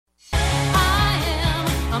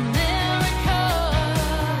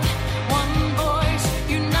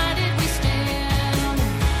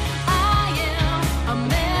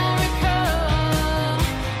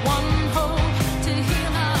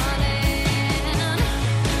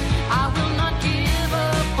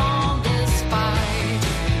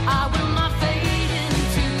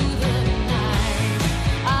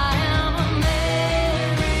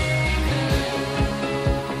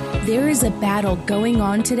is a battle going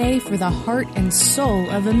on today for the heart and soul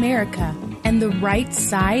of America, and the right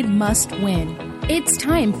side must win. It's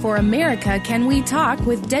time for America Can We Talk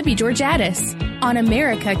with Debbie Georgatos. On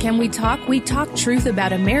America Can We talk truth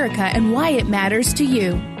about America and why it matters to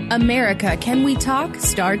you. America Can We Talk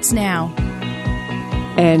starts now.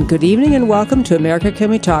 And good evening and welcome to America Can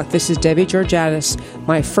We Talk. This is Debbie Georgatos.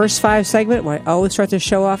 My first 5 segment, what I always start the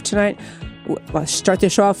show off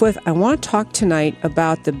with, I want to talk tonight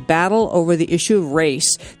about the battle over the issue of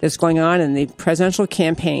race that's going on in the presidential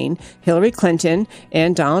campaign. Hillary Clinton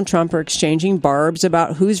and Donald Trump are exchanging barbs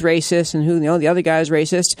about who's racist and who, the other guy is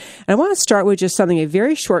racist. And I want to start with just a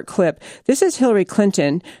very short clip. This is Hillary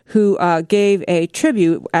Clinton, who gave a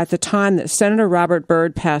tribute at the time that Senator Robert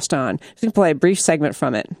Byrd passed on. I'm going to play a brief segment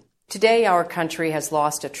from it. Today, our country has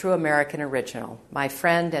lost a true American original, my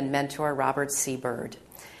friend and mentor, Robert C. Byrd.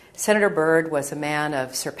 Senator Byrd was a man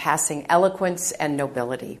of surpassing eloquence and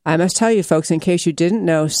nobility. I must tell you, folks, in case you didn't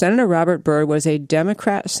know, Senator Robert Byrd was a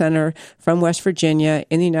Democrat senator from West Virginia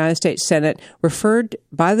in the United States Senate, referred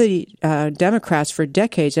by the Democrats for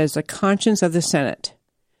decades as the conscience of the Senate.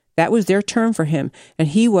 That was their term for him. And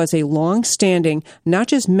he was a long-standing, not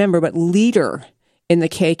just member, but leader in the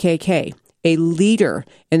KKK, a leader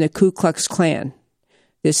in the Ku Klux Klan.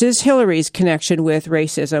 This is Hillary's connection with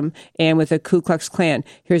racism and with the Ku Klux Klan.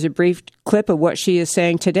 Here's a brief clip of what she is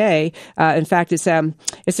saying today. In fact, it's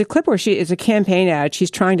a clip where it's a campaign ad.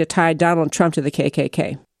 She's trying to tie Donald Trump to the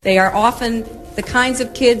KKK. They are often the kinds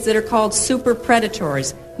of kids that are called super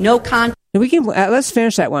predators. No conscience. We can let's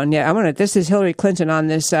finish that one. Yeah, this is Hillary Clinton on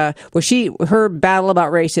this. Her battle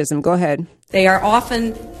about racism. Go ahead. They are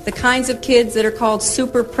often the kinds of kids that are called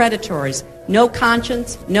super predators. No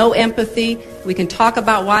conscience, no empathy. We can talk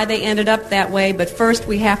about why they ended up that way, but first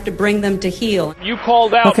we have to bring them to heel. You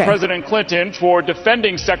called out President Clinton for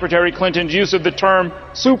defending Secretary Clinton's use of the term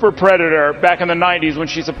super predator back in the 90s when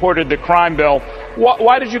she supported the crime bill.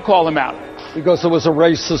 Why did you call him out? Because it was a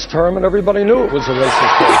racist term and everybody knew it was a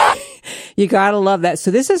racist term. You gotta love that. So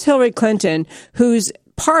this is Hillary Clinton, whose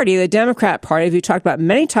party, the Democrat Party, as we talked about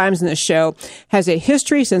many times in the show, has a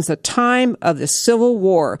history since the time of the Civil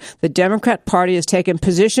War. The Democrat Party has taken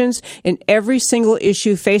positions in every single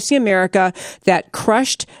issue facing America that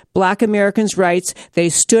crushed Black Americans' rights. They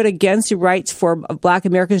stood against the rights for Black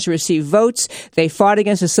Americans to receive votes. They fought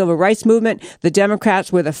against the civil rights movement. The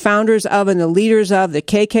Democrats were the founders of and the leaders of the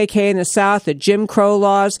KKK in the South, the Jim Crow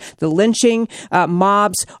laws, the lynching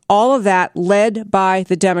mobs, all of that led by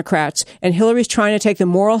the Democrats. And Hillary's trying to take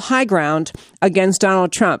the moral high ground against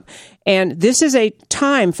Donald Trump. And this is a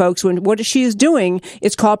time, folks, when what she is doing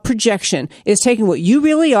is called projection. It's taking what you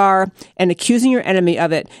really are and accusing your enemy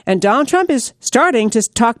of it. And Donald Trump is starting to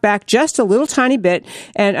talk back just a little tiny bit.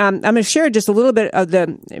 And I'm going to share just a little bit of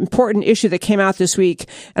the important issue that came out this week.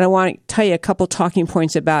 And I want to tell you a couple talking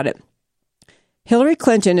points about it. Hillary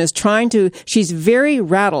Clinton she's very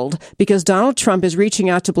rattled because Donald Trump is reaching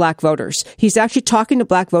out to Black voters. He's actually talking to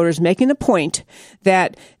Black voters, making the point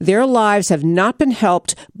that their lives have not been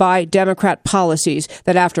helped by Democrat policies,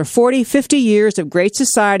 that after 40, 50 years of great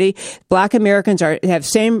society, Black Americans have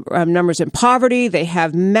same numbers in poverty. They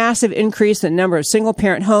have massive increase in the number of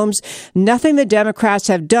single-parent homes. Nothing the Democrats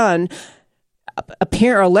have done,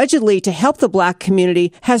 allegedly, to help the Black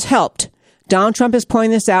community has helped. Donald Trump is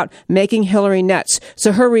pointing this out, making Hillary nuts.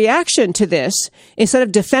 So her reaction to this, instead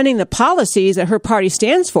of defending the policies that her party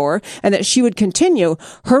stands for and that she would continue,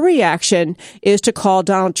 her reaction is to call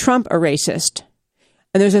Donald Trump a racist.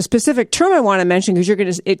 And there's a specific term I want to mention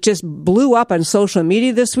because it just blew up on social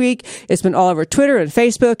media this week. It's been all over Twitter and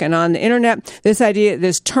Facebook and on the internet.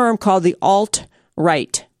 This term called the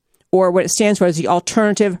alt-right, or what it stands for is the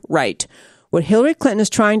alternative right. What Hillary Clinton is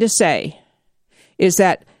trying to say is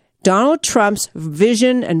that Donald Trump's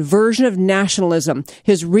vision and version of nationalism,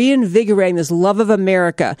 his reinvigorating this love of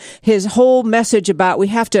America, his whole message about we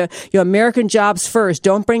have to, American jobs first,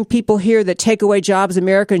 don't bring people here that take away jobs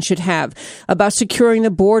Americans should have, about securing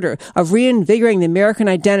the border, of reinvigorating the American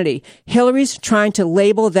identity. Hillary's trying to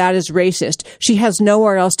label that as racist. She has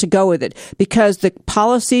nowhere else to go with it because the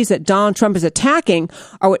policies that Donald Trump is attacking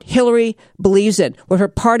are what Hillary believes in, what her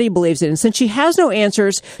party believes in. And since she has no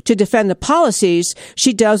answers to defend the policies,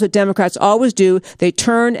 she does what Democrats always do. They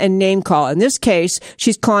turn and name call. In this case,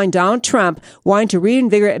 she's calling Donald Trump wanting to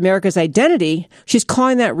reinvigorate America's identity. She's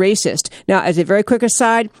calling that racist. Now, as a very quick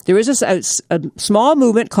aside, there is a small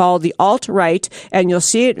movement called the alt-right, and you'll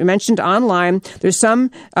see it mentioned online. There's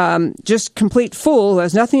some just complete fool who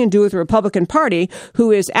has nothing to do with the Republican Party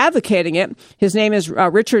who is advocating it. His name is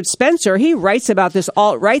Richard Spencer. He writes about this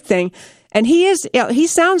alt-right thing. And he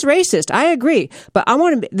sounds racist. I agree. But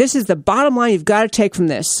this is the bottom line you've got to take from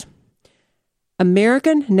this.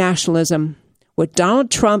 American nationalism, what Donald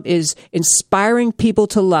Trump is inspiring people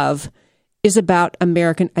to love, is about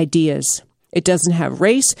American ideas. It doesn't have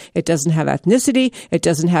race. It doesn't have ethnicity. It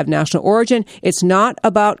doesn't have national origin. It's not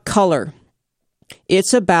about color.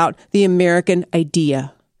 It's about the American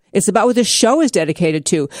idea. It's about what this show is dedicated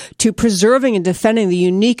to preserving and defending the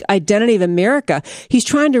unique identity of America. He's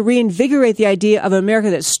trying to reinvigorate the idea of America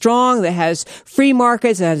that's strong, that has free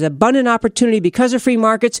markets, that has abundant opportunity because of free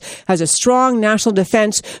markets, has a strong national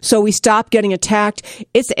defense, so we stop getting attacked.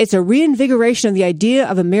 It's a reinvigoration of the idea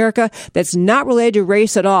of America that's not related to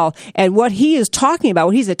race at all. And what he is talking about,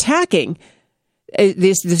 what he's attacking,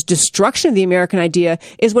 this destruction of the American idea,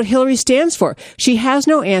 is what Hillary stands for. She has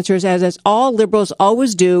no answers, as all liberals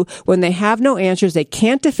always do. When they have no answers, they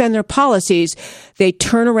can't defend their policies. They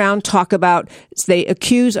turn around, they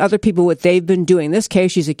accuse other people what they've been doing. In this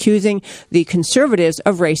case, she's accusing the conservatives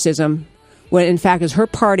of racism, when in fact, as her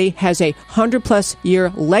party has a 100-plus year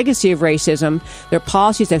legacy of racism. Their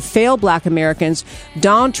policies have failed Black Americans.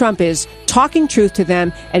 Donald Trump is talking truth to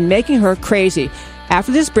them and making her crazy.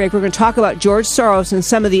 After this break, we're going to talk about George Soros and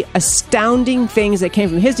some of the astounding things that came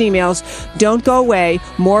from his emails. Don't go away.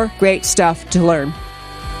 More great stuff to learn.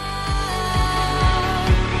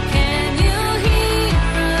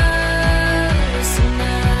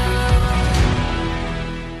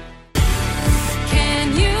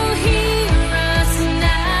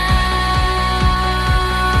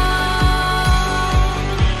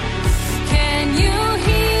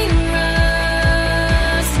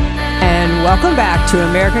 Welcome back to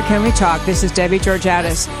America Can We Talk? This is Debbie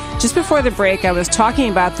Georgiadis. Just before the break, I was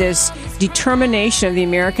talking about this determination of the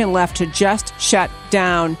American left to just shut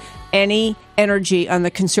down any energy on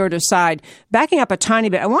the conservative side. Backing up a tiny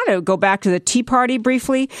bit, I want to go back to the Tea Party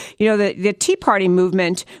briefly. You know, the Tea Party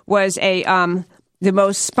movement was the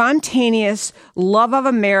most spontaneous love of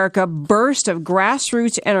America burst of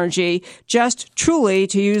grassroots energy, just truly,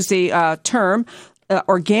 to use the term,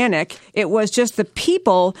 organic. It was just the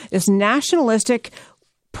people, this nationalistic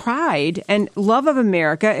pride and love of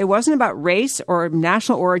America. It wasn't about race or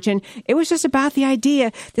national origin. It was just about the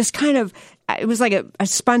idea, it was like a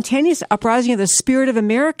spontaneous uprising of the spirit of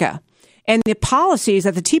America. And the policies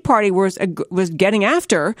that the Tea Party was getting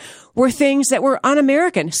after were things that were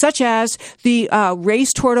un-American, such as the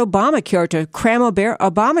race toward Obamacare, to cram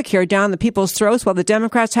Obamacare down the people's throats while the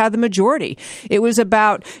Democrats had the majority. It was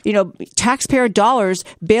about, taxpayer dollars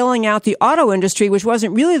bailing out the auto industry, which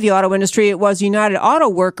wasn't really the auto industry. It was United Auto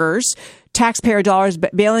Workers. Taxpayer dollars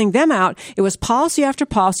bailing them out. It was policy after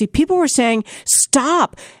policy. People were saying,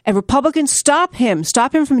 stop. And Republicans, stop him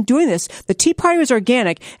from doing this. The Tea Party was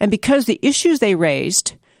organic. And because the issues they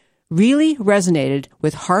raised really resonated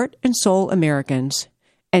with heart and soul Americans,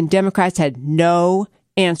 and Democrats had no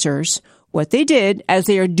answers, what they did, as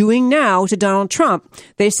they are doing now to Donald Trump,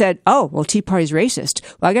 they said, oh, well, Tea Party's racist.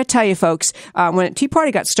 Well, I got to tell you, folks, when Tea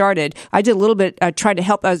Party got started, I did a little bit, I tried to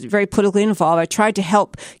help, I was very politically involved. I tried to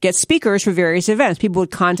help get speakers for various events. People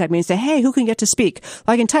would contact me and say, hey, who can get to speak?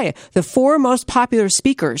 Well, I can tell you, the 4 most popular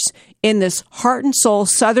speakers in this heart and soul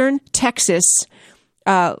southern Texas,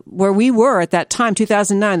 where we were at that time,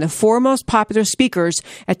 2009, the 4 most popular speakers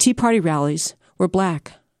at Tea Party rallies were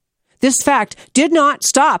Black. This fact did not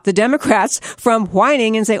stop the Democrats from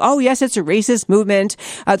whining and saying, oh, yes, it's a racist movement.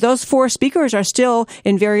 Those 4 speakers are still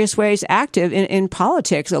in various ways active in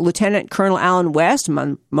politics. Lieutenant Colonel Allen West,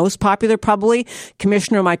 most popular probably,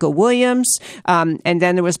 Commissioner Michael Williams, and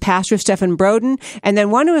then there was Pastor Stephen Broden. And then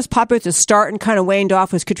one who was popular at the start and kind of waned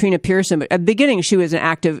off was Katrina Pearson. But at the beginning, she was an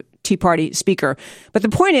active Tea Party speaker. But the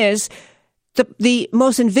point is, the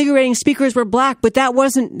most invigorating speakers were Black, but that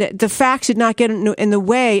wasn't, the facts did not get in the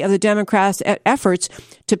way of the Democrats' efforts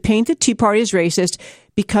to paint the Tea Party as racist,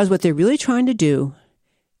 because what they're really trying to do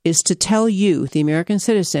is to tell you, the American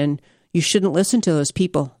citizen, you shouldn't listen to those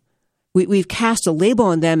people. We've cast a label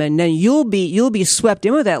on them, and then you'll be swept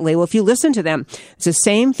in with that label if you listen to them. It's the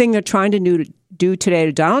same thing they're trying to do today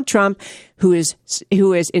to Donald Trump, who is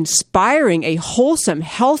inspiring a wholesome,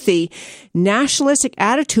 healthy, nationalistic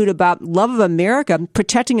attitude about love of America,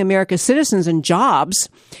 protecting America's citizens and jobs,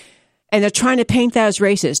 and they're trying to paint that as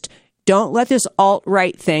racist. Don't let this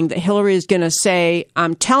alt-right thing that Hillary is going to say,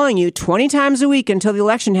 I'm telling you 20 times a week until the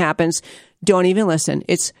election happens. Don't even listen.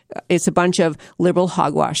 It's a bunch of liberal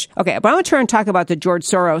hogwash. Okay, but I want to turn and talk about the George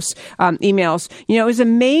Soros emails. It was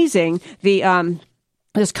amazing.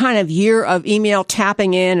 this kind of year of email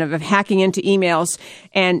tapping in, of hacking into emails.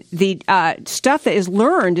 And the stuff that is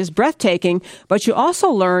learned is breathtaking, but you also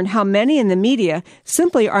learn how many in the media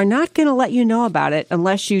simply are not going to let you know about it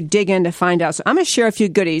unless you dig in to find out. So I'm going to share a few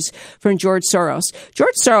goodies from George Soros.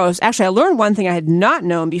 George Soros, actually, I learned one thing I had not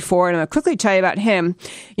known before, and I'm going to quickly tell you about him.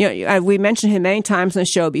 We mentioned him many times on the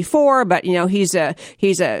show before, but he's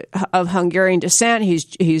of Hungarian descent.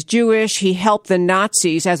 He's Jewish. He helped the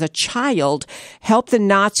Nazis as a child, helped the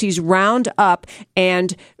Nazis round up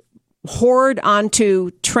and hoard onto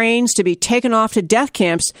trains to be taken off to death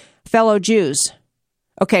camps fellow Jews.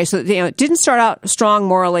 Okay, so it didn't start out strong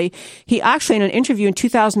morally. He actually, in an interview in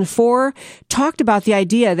 2004, talked about the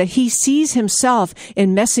idea that he sees himself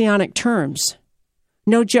in messianic terms.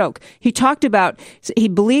 No joke. He talked about, he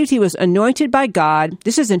believed he was anointed by God.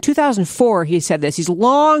 This is in 2004, he said this. He's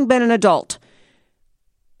long been an adult.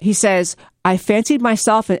 He says, I fancied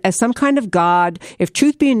myself as some kind of God. If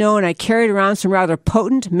truth be known, I carried around some rather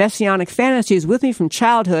potent messianic fantasies with me from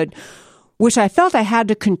childhood, which I felt I had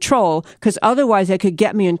to control because otherwise they could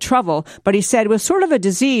get me in trouble. But he said it was sort of a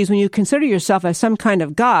disease when you consider yourself as some kind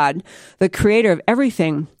of God, the creator of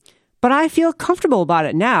everything. But I feel comfortable about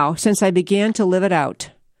it now since I began to live it out.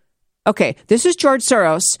 Okay, this is George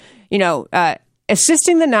Soros,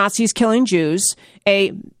 assisting the Nazis killing Jews,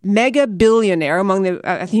 a mega billionaire among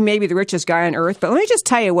he may be the richest guy on earth. But let me just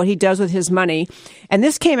tell you what he does with his money. And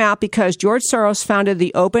this came out because George Soros founded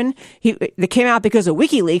the Open. It came out because of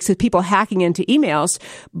WikiLeaks, with people hacking into emails.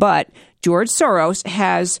 But George Soros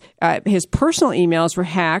has his personal emails were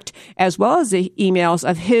hacked, as well as the emails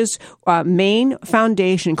of his main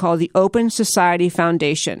foundation called the Open Society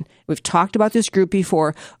Foundation. We've talked about this group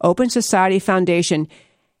before. Open Society Foundation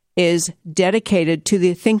is dedicated to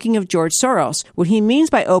the thinking of George Soros. What he means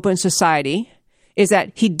by open society is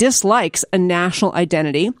that he dislikes a national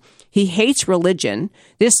identity. He hates religion.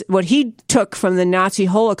 What he took from the Nazi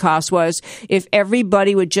Holocaust was if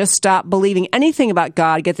everybody would just stop believing anything about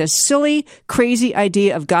God, get this silly, crazy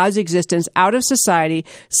idea of God's existence out of society,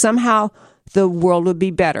 somehow the world would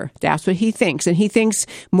be better. That's what he thinks. And he thinks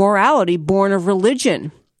morality born of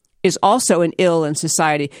religion is also an ill in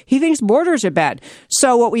society. He thinks borders are bad.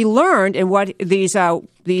 So what we learned in what these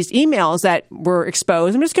emails that were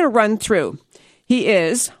exposed, I'm just going to run through.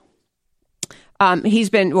 He's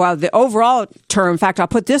been, the overall term, in fact, I'll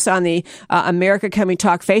put this on the America Can We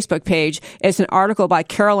Talk Facebook page. It's an article by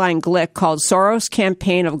Caroline Glick called Soros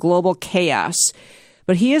Campaign of Global Chaos.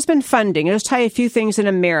 But he has been funding, I'll just tell you a few things in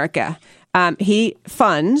America. He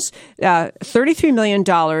funds $33 million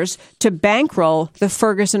to bankroll the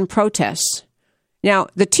Ferguson protests. Now,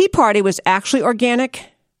 the Tea Party was actually organic.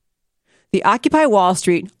 The Occupy Wall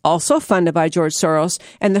Street, also funded by George Soros,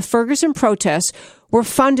 and the Ferguson protests were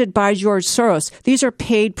funded by George Soros. These are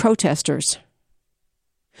paid protesters.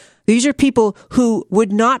 These are people who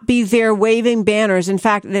would not be there waving banners. In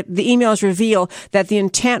fact, the emails reveal that the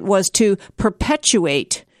intent was to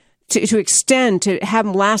perpetuate, to extend, to have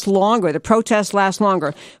them last longer, the protests last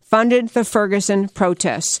longer, funded the Ferguson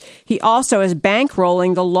protests. He also is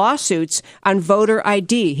bankrolling the lawsuits on voter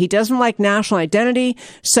ID. He doesn't like national identity,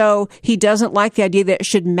 so he doesn't like the idea that it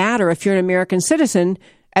should matter if you're an American citizen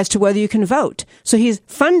as to whether you can vote. So he's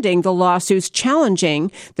funding the lawsuits challenging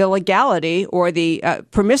the legality or the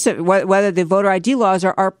permissive, whether the voter ID laws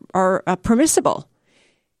are permissible.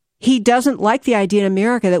 He doesn't like the idea in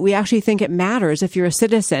America that we actually think it matters if you're a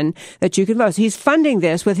citizen that you can vote. So he's funding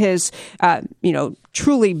this with his,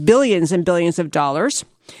 truly billions and billions of dollars.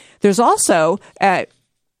 There's also,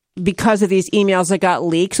 because of these emails that got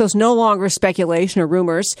leaked, so it's no longer speculation or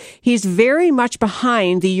rumors, he's very much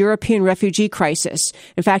behind the European refugee crisis.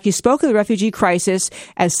 In fact, he spoke of the refugee crisis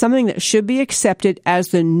as something that should be accepted as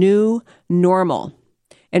the new normal.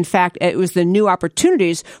 In fact, it was the new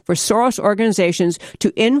opportunities for Soros organizations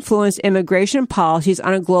to influence immigration policies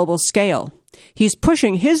on a global scale. He's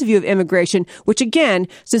pushing his view of immigration, which again,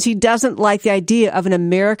 since he doesn't like the idea of an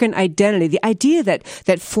American identity, the idea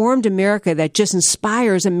that formed America, that just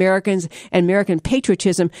inspires Americans and American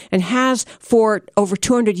patriotism and has for over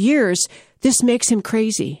 200 years, this makes him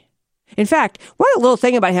crazy. In fact, one little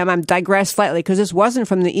thing about him, I'm digress slightly because this wasn't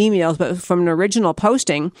from the emails, but from an original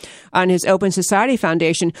posting on his Open Society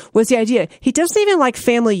Foundation, was the idea he doesn't even like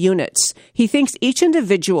family units. He thinks each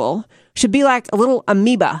individual should be like a little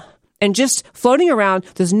amoeba and just floating around.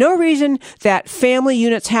 There's no reason that family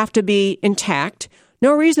units have to be intact.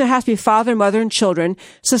 No reason it has to be father, mother, and children.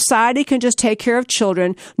 Society can just take care of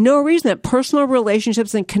children. No reason that personal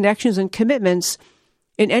relationships and connections and commitments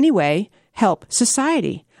in any way help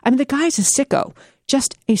society. I mean, the guy's a sicko.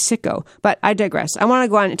 Just a sicko. But I digress. I want to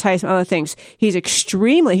go on and tell you some other things. He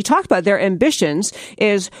talked about their ambitions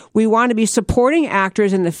is we want to be supporting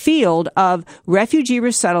actors in the field of refugee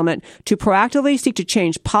resettlement to proactively seek to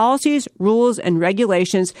change policies, rules, and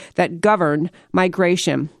regulations that govern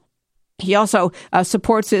migration. He also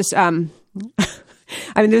supports this.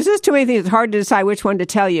 I mean, there's just too many things. It's hard to decide which one to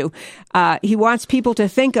tell you. He wants people to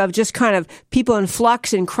think of just kind of people in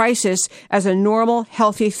flux and crisis as a normal,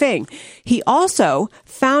 healthy thing. He also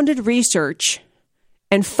funded research,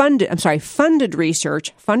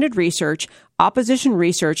 opposition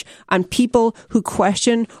research on people who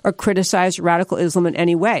question or criticize radical Islam in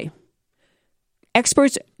any way.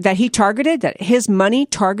 Experts that he targeted, that his money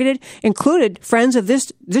targeted, included friends of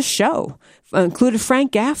this show, included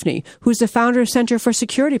Frank Gaffney, who's the founder of Center for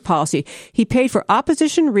Security Policy. He paid for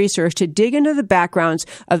opposition research to dig into the backgrounds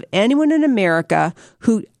of anyone in America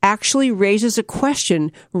who actually raises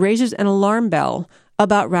an alarm bell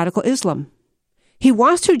about radical Islam. He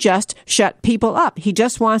wants to just shut people up. He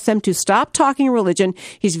just wants them to stop talking religion.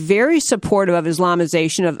 He's very supportive of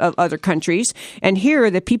Islamization of other countries. And here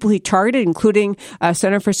are the people he targeted, including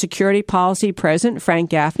Center for Security Policy President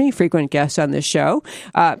Frank Gaffney, frequent guest on this show,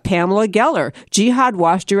 Pamela Geller, Jihad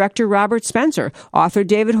Watch Director Robert Spencer, author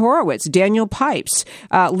David Horowitz, Daniel Pipes,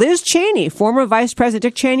 Liz Cheney, former Vice President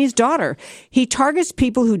Dick Cheney's daughter. He targets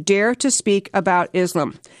people who dare to speak about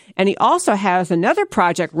Islam. And he also has another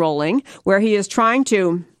project rolling where he is trying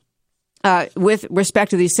to, with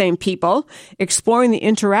respect to these same people, exploring the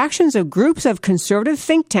interactions of groups of conservative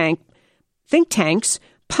think tanks,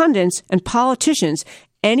 pundits, and politicians,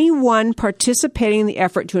 anyone participating in the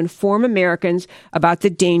effort to inform Americans about the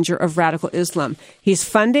danger of radical Islam. He's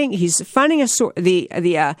funding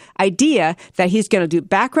the idea that he's going to do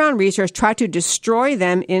background research, try to destroy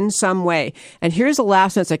them in some way. And here's the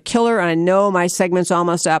last one. It's a killer, and I know my segment's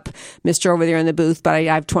almost up, Mr. over there in the booth, but I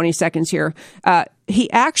have 20 seconds here.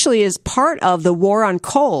 He actually is part of the war on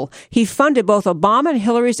coal. He funded both Obama and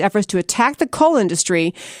Hillary's efforts to attack the coal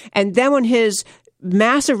industry, and then when his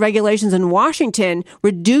massive regulations in Washington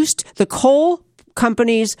reduced the coal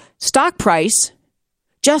company's stock price,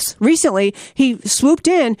 just recently, he swooped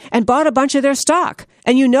in and bought a bunch of their stock.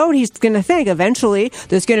 And you know what he's going to think. Eventually,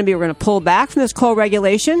 we're going to pull back from this coal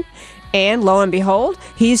regulation. And lo and behold,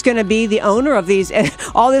 he's going to be the owner of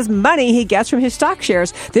all this money he gets from his stock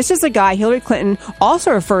shares. This is the guy Hillary Clinton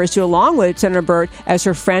also refers to, along with Senator Byrd, as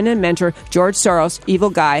her friend and mentor, George Soros, evil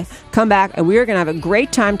guy. Come back, and we are going to have a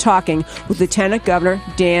great time talking with Lieutenant Governor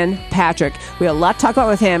Dan Patrick. We have a lot to talk about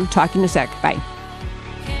with him. Talk in a sec. Bye.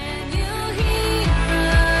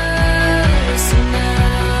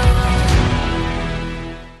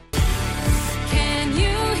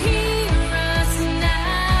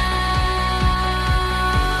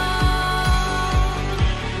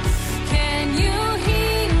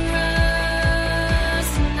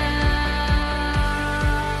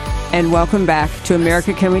 And welcome back to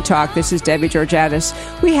America Can We Talk. This is Debbie Georgatos.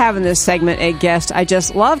 We have in this segment a guest. I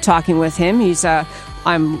just love talking with him.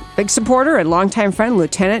 I'm a big supporter and longtime friend,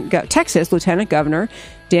 Texas Lieutenant Governor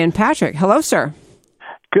Dan Patrick. Hello, sir.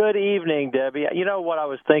 Good evening, Debbie. You know what I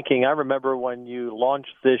was thinking? I remember when you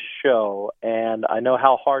launched this show, and I know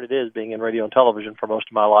how hard it is being in radio and television for most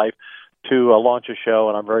of my life to launch a show,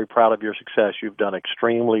 and I'm very proud of your success. You've done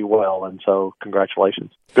extremely well, and so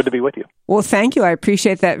congratulations. Good to be with you. Well, thank you. I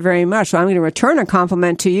appreciate that very much. So I'm going to return a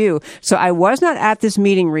compliment to you. So I was not at this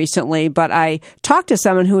meeting recently, but I talked to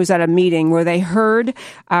someone who was at a meeting where they heard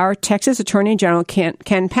our Texas Attorney General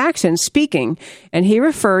Ken Paxton speaking, and he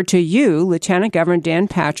referred to you, Lieutenant Governor Dan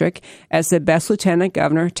Patrick, as the best Lieutenant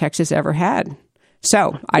Governor Texas ever had.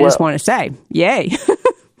 So I just want to say, yay.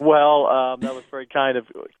 Well, that was very kind of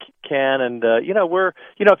Ken, and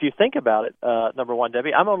if you think about it, number one,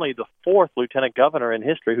 Debbie, I'm only the fourth lieutenant governor in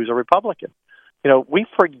history who's a Republican. We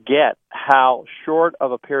forget how short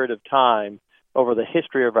of a period of time over the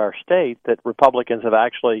history of our state that Republicans have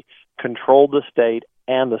actually controlled the state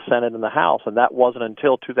and the Senate and the House, and that wasn't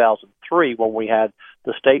until 2003 when we had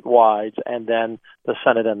the statewide and then the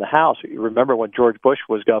Senate and the House. You remember when George Bush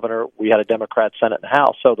was governor, we had a Democrat Senate and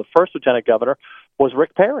House. So the first lieutenant governor was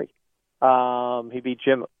Rick Perry. He beat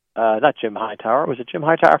not Jim Hightower. Was it Jim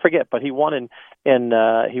Hightower? I forget, but he won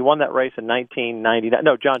he won that race in 1999.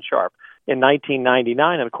 No, John Sharp in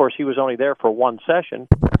 1999, and of course he was only there for one session.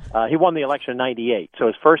 He won the election in 98. So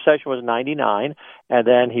his first session was 99, and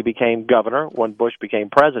then he became governor when Bush became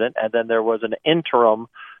president, and then there was an interim,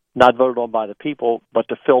 not voted on by the people, but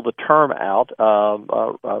to fill the term out,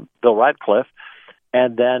 Bill Radcliffe,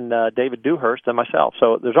 and then David Dewhurst and myself.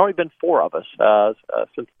 So there's only been four of us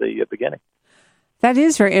since the beginning. That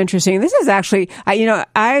is very interesting. This is actually,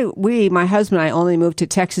 my husband and I only moved to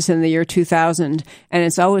Texas in the year 2000, and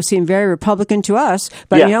it's always seemed very Republican to us.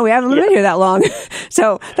 But, we haven't lived here that long.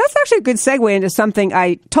 So that's actually a good segue into something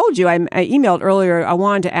I told you. I emailed earlier. I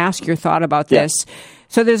wanted to ask your thought about this.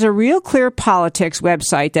 So there's a Real Clear Politics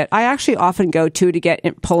website that I actually often go to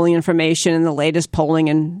get polling information and the latest polling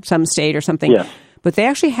in some state or something. Yeah. But they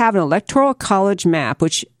actually have an electoral college map,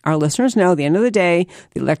 which our listeners know, at the end of the day,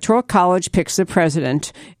 the electoral college picks the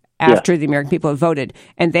president after the American people have voted.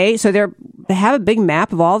 And they have a big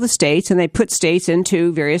map of all the states, and they put states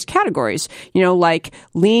into various categories, like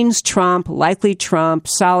leans Trump, likely Trump,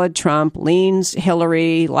 solid Trump, leans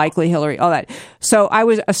Hillary, likely Hillary, all that. So I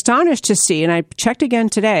was astonished to see, and I checked again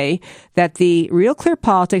today, that the Real Clear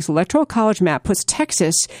Politics electoral college map puts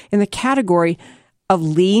Texas in the category of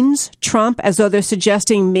leans Trump, as though they're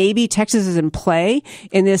suggesting maybe Texas is in play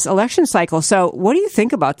in this election cycle. So what do you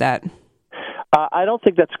think about that? I don't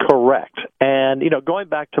think that's correct. And, going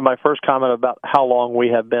back to my first comment about how long we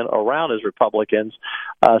have been around as Republicans,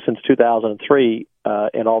 since 2003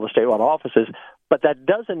 in all the statewide offices, but that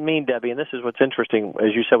doesn't mean, Debbie, and this is what's interesting,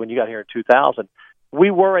 as you said when you got here in 2000,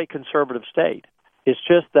 we were a conservative state. It's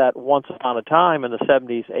just that once upon a time in the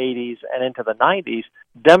 70s, 80s, and into the 90s,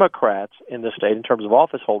 Democrats in the state, in terms of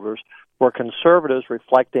office holders, were conservatives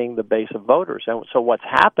reflecting the base of voters. And so what's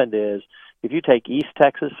happened is, if you take East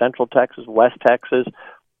Texas, Central Texas, West Texas,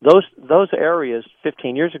 those areas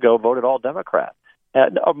 15 years ago voted all Democrat,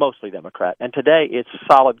 or mostly Democrat. And today it's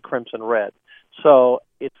solid crimson red. So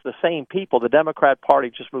it's the same people. The Democrat Party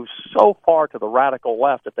just moved so far to the radical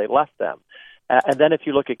left that they left them. And then if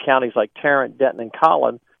you look at counties like Tarrant, Denton, and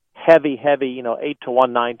Collin, heavy, 8-1,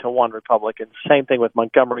 9-1 Republicans. Same thing with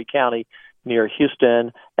Montgomery County near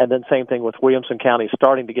Houston, and then same thing with Williamson County,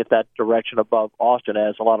 starting to get that direction above Austin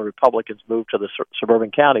as a lot of Republicans move to the suburban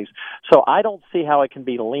counties. So I don't see how it can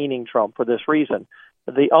be leaning Trump for this reason.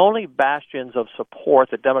 The only bastions of support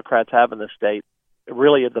that Democrats have in the state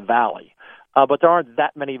really are the Valley. But there aren't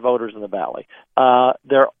that many voters in the Valley.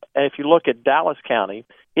 If you look at Dallas County,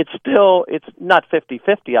 it's not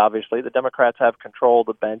 50-50, obviously. The Democrats have control of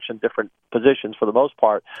the bench in different positions for the most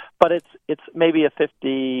part, but it's maybe a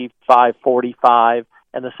 55-45,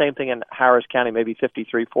 and the same thing in Harris County, maybe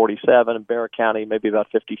 53-47, and Barrett County, maybe about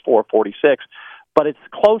 54-46. But it's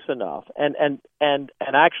close enough, and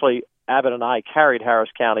actually, Abbott and I carried Harris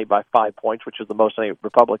County by 5 points, which is the most any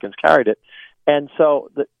Republicans carried it. And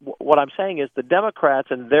so what I'm saying is the Democrats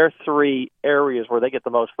in their three areas where they get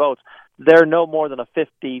the most votes, they're no more than a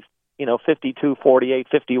 52-48,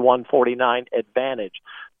 51-49 advantage,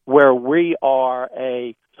 where we are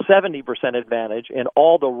a 70% advantage in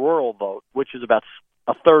all the rural vote, which is about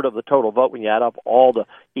a third of the total vote when you add up all the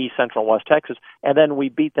East, Central, and West Texas. And then we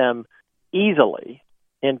beat them easily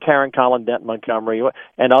in Tarrant, Collin, Denton, Montgomery,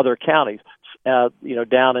 and other counties.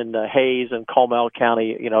 Down in Hayes and Comal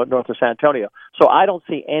County, north of San Antonio. So I don't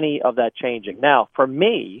see any of that changing. Now, for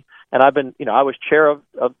me, and I've been, I was chair of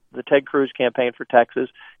the Ted Cruz campaign for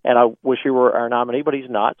Texas, and I wish he were our nominee, but he's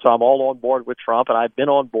not. So I'm all on board with Trump, and I've been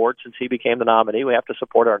on board since he became the nominee. We have to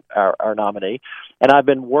support our nominee. And I've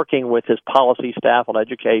been working with his policy staff on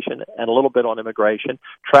education and a little bit on immigration,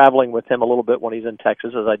 traveling with him a little bit when he's in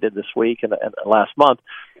Texas, as I did this week and last month.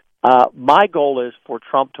 My goal is for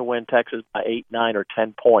Trump to win Texas by 8, 9, or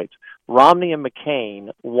 10 points. Romney and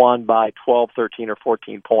McCain won by 12, 13, or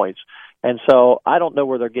 14 points. And so I don't know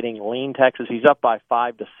where they're getting lean Texas. He's up by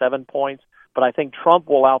 5 to 7 points, but I think Trump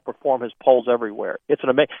will outperform his polls everywhere. It's an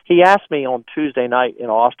amazing. He asked me on Tuesday night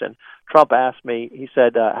in Austin, Trump asked me, he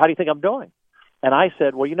said, how do you think I'm doing? And I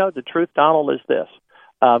said, well, the truth, Donald, is this.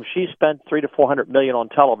 She spent $300 to $400 million on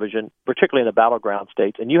television, particularly in the battleground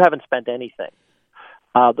states, and you haven't spent anything.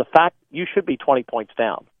 The fact you should be 20 points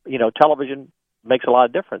down. Television makes a lot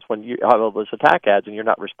of difference when you have all those attack ads and you're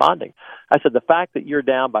not responding. I said the fact that you're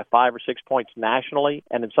down by 5 or 6 points nationally,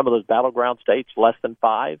 and in some of those battleground states less than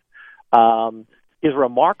 5, is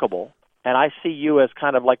remarkable. And I see you as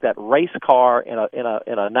kind of like that race car in a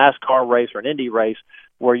NASCAR race or an Indy race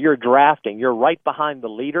where you're drafting. You're right behind the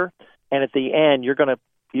leader, and at the end you're going to.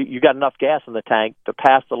 You got enough gas in the tank to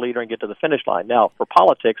pass the leader and get to the finish line. Now, for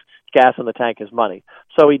politics, gas in the tank is money.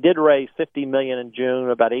 So he did raise $50 million in June,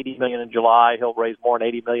 about $80 million in July. He'll raise more than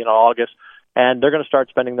 $80 million in August, and they're going to start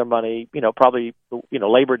spending their money, probably,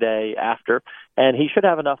 Labor Day after. And he should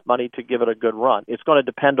have enough money to give it a good run. It's going to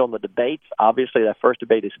depend on the debates. Obviously, that first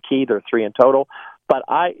debate is key. There are 3 in total. But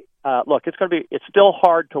look, it's still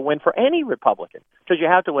hard to win for any Republican because you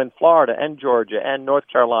have to win Florida and Georgia and North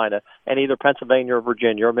Carolina and either Pennsylvania or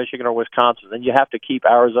Virginia or Michigan or Wisconsin. And you have to keep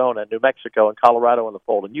Arizona and New Mexico and Colorado in the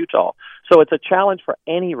fold and Utah. So it's a challenge for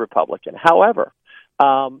any Republican. However,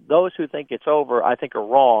 Those who think it's over, I think, are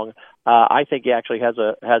wrong. I think he actually has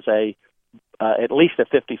at least a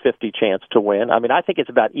 50-50 chance to win. I mean, I think it's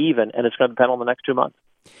about even, and it's going to depend on the next 2 months.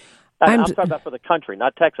 I'm talking about for the country,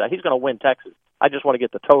 not Texas. He's going to win Texas. I just want to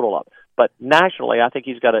get the total up. But nationally, I think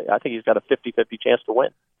he's got a 50-50 chance to win.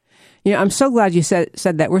 Yeah, I'm so glad you said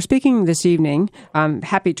that. We're speaking this evening. I'm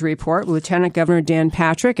happy to report Lieutenant Governor Dan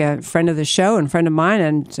Patrick, a friend of the show and friend of mine.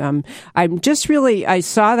 And I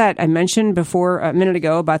saw that I mentioned before a minute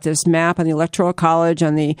ago about this map on the Electoral College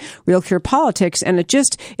on the Real Clear Politics. And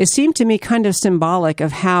it seemed to me kind of symbolic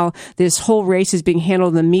of how this whole race is being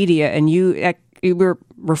handled in the media. And you were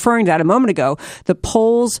referring to that a moment ago. The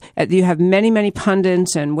polls, you have many, many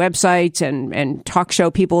pundits and websites and talk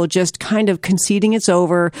show people just kind of conceding it's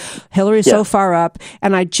over. Hillary's so far up.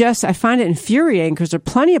 And I find it infuriating because there are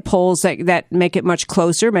plenty of polls that make it much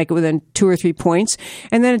closer, make it within 2 or 3 points.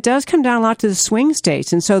 And then it does come down a lot to the swing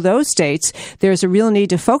states. And so those states, there's a real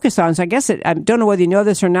need to focus on. So I guess I don't know whether you know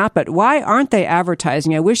this or not, but why aren't they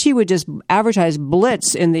advertising? I wish he would just advertise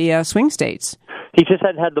blitz in the swing states. He just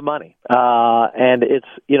hadn't had the money. And it's,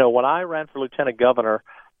 when I ran for lieutenant governor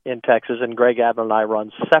in Texas, and Greg Abbott and I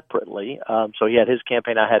run separately, so he had his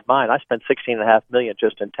campaign, I had mine. I spent $16.5 million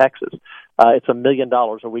just in Texas. It's $1 million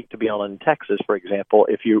a week to be on in Texas, for example.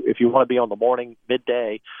 If you want to be on the morning,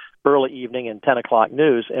 midday, early evening, and 10 o'clock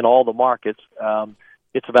news in all the markets,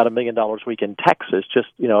 it's about $1 million a week in Texas.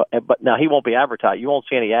 But now he won't be advertised. You won't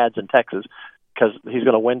see any ads in Texas because he's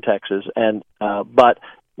going to win Texas. But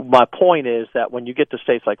my point is that when you get to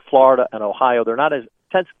states like Florida and Ohio, they're not as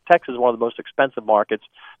Texas is one of the most expensive markets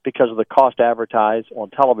because of the cost to advertise on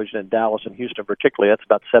television in Dallas and Houston particularly. That's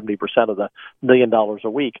about 70% of the $1 million a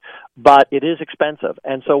week. But it is expensive.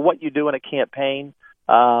 And so what you do in a campaign,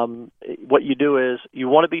 what you do is you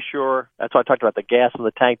want to be sure, that's why I talked about the gas in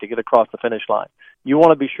the tank to get across the finish line. You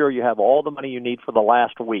want to be sure you have all the money you need for the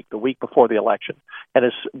last week, the week before the election. And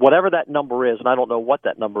it's whatever that number is, and I don't know what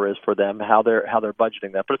that number is for them, how they're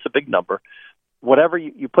budgeting that, but it's a big number. Whatever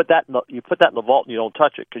you put that in the vault and you don't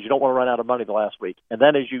touch it because you don't want to run out of money the last week. And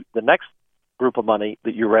then the next group of money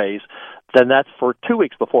that you raise, then that's for 2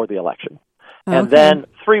 weeks before the election. And then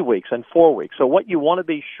 3 weeks and 4 weeks. So what you want to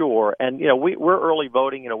be sure, and we're early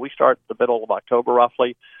voting. We start the middle of October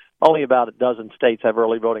roughly. Only about a dozen states have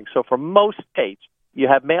early voting. So for most states, you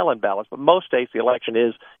have mail-in ballots, but most states the election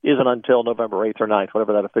isn't until November 8th or 9th,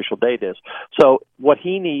 whatever that official date is. So what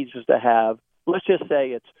he needs is to have, let's just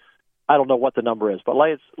say it's, I don't know what the number is, but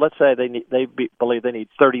let's say they believe they need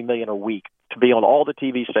 $30 million a week to be on all the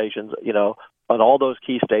TV stations, on all those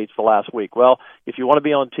key states the last week. Well, if you want to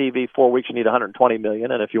be on TV 4 weeks, you need $120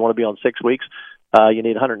 million, and if you want to be on 6 weeks, you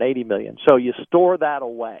need $180 million. So you store that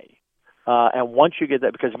away. And once you get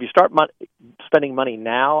that, because if you start spending money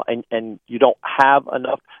now and you don't have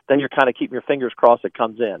enough, then you're kind of keeping your fingers crossed it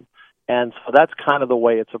comes in. And so that's kind of the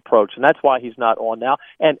way it's approached, and that's why he's not on now.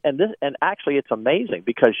 And actually, it's amazing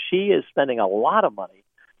because she is spending a lot of money,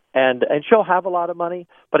 and she'll have a lot of money,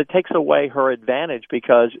 but it takes away her advantage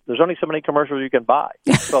because there's only so many commercials you can buy.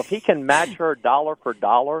 So if he can match her dollar for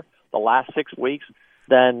dollar the last 6 weeks,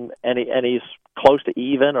 then and he's close to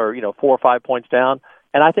even or 4 or 5 points down.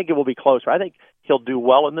 And I think it will be closer. I think he'll do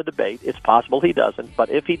well in the debate. It's possible he doesn't, but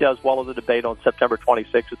if he does well in the debate on September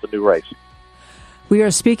 26th, it's a new race. We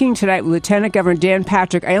are speaking tonight with Lieutenant Governor Dan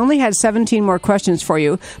Patrick. I only had 17 more questions for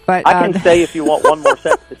you, but I can stay if you want one more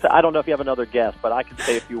set. I don't know if you have another guest, but I can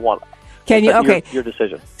stay if you want. Can you? Okay. Your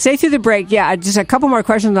decision. Stay through the break. Yeah, just a couple more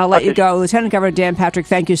questions and I'll let you go. Lieutenant Governor Dan Patrick,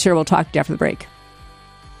 thank you, sir. We'll talk to you after the break.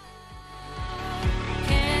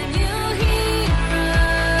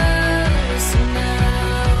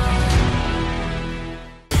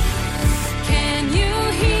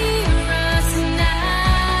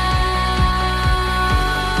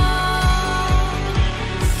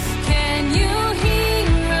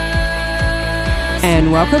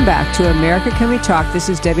 And welcome back to America Can We Talk. This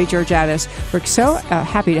is Debbie Georgiadis. We're so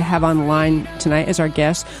happy to have on the line tonight as our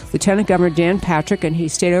guest, Lieutenant Governor Dan Patrick, and he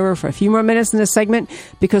stayed over for a few more minutes in this segment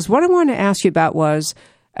because what I wanted to ask you about was,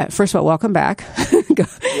 first of all, welcome back.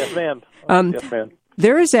 Yes, ma'am. Yes, ma'am.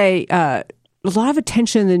 There is a lot of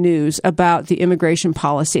attention in the news about the immigration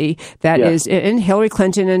policy that is in Hillary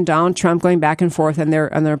Clinton and Donald Trump going back and forth on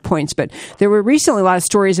their points. But there were recently a lot of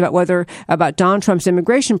stories about Donald Trump's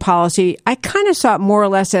immigration policy. I kind of saw it more or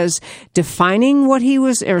less as defining what he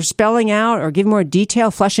was or spelling out or giving more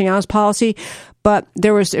detail, fleshing out his policy. But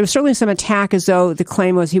it was certainly some attack as though the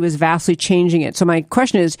claim was he was vastly changing it. So my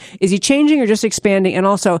question is he changing or just expanding? And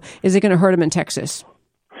also, is it going to hurt him in Texas?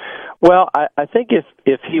 Well, I think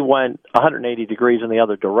if he went 180 degrees in the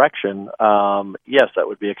other direction, yes, that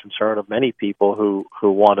would be a concern of many people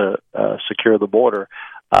who want to secure the border.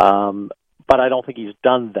 But I don't think he's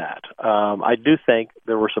done that. I do think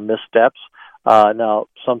there were some missteps. Now,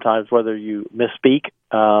 sometimes whether you misspeak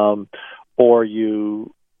or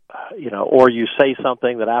you say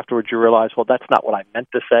something that afterwards you realize, well, that's not what I meant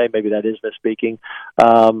to say. Maybe that is misspeaking.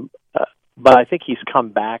 But I think he's come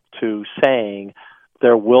back to saying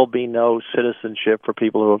there will be no citizenship for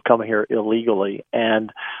people who have come here illegally,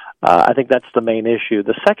 and I think that's the main issue.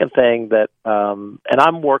 The second thing that, and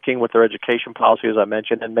I'm working with their education policy, as I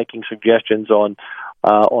mentioned, and making suggestions on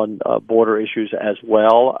border issues as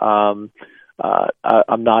well.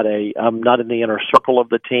 I'm not in the inner circle of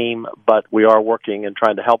the team, but we are working and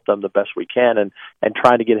trying to help them the best we can, and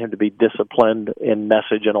trying to get him to be disciplined in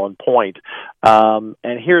message and on point. And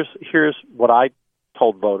here's what I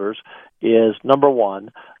told voters is, number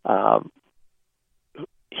one,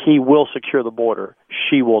 he will secure the border.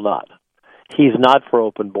 She will not. He's not for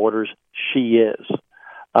open borders. She is.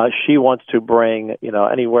 She wants to bring,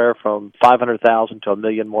 anywhere from 500,000 to 1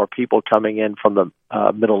 million more people coming in from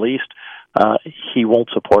the Middle East. He won't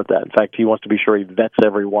support that. In fact, he wants to be sure he vets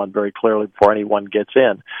everyone very clearly before anyone gets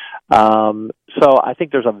in. So I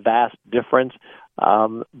think there's a vast difference.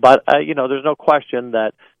 But there's no question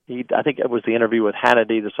that I think it was the interview with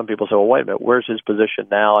Hannity that some people say, well, wait a minute, where's his position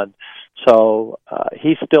now? And so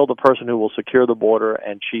he's still the person who will secure the border,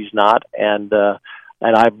 and she's not. And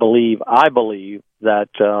I believe that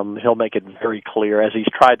he'll make it very clear, as he's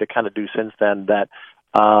tried to kind of do since then, that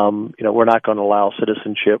we're not going to allow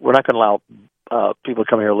citizenship. We're not going to allow people to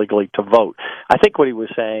come here legally to vote. I think what he was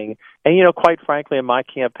saying, and quite frankly, in my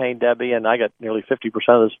campaign, Debbie, and I got nearly 50%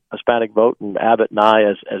 of the Hispanic vote, and Abbott and I,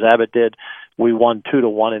 as Abbott did, we won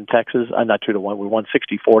 2-1 in Texas. Not 2-1. We won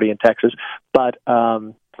 60-40 in Texas. But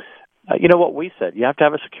you know what we said? You have to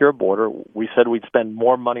have a secure border. We said we'd spend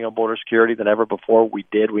more money on border security than ever before. We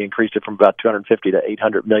did. We increased it from about $250 to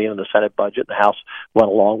 $800 million in the Senate budget. The House went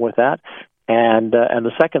along with that. And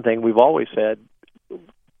the second thing, we've always said,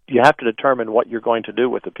 you have to determine what you're going to do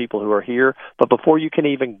with the people who are here. But before you can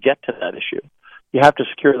even get to that issue, you have to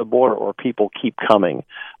secure the border or people keep coming.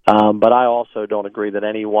 But I also don't agree that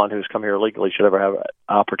anyone who's come here illegally should ever have an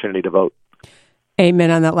opportunity to vote.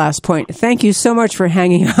 Amen on that last point. Thank you so much for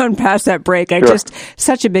hanging on past that break. Sure.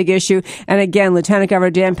 Such a big issue. And again, Lieutenant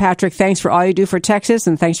Governor Dan Patrick, thanks for all you do for Texas,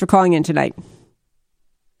 and thanks for calling in tonight.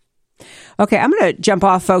 Okay, I'm going to jump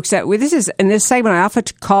off, folks. This is in this segment, I often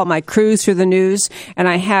call it my cruise through the news, and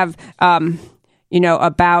I have,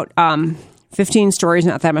 about 15 stories,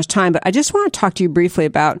 not that much time, but I just want to talk to you briefly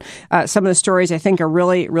about some of the stories I think are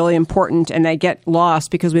really, really important, and they get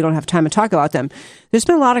lost because we don't have time to talk about them. There's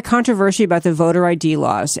been a lot of controversy about the voter ID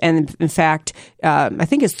laws, and in fact, I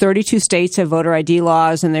think it's 32 states have voter ID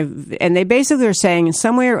laws, and they basically are saying in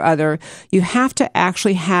some way or other, you have to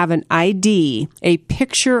actually have an ID, a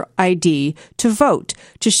picture ID, to vote,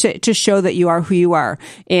 to show that you are who you are.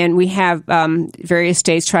 And we have various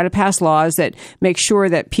states try to pass laws that make sure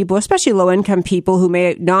that people, especially low-income people who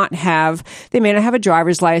may not have a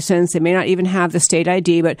driver's license, they may not even have the state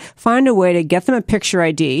ID, but find a way to get them a picture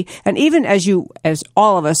ID. And even as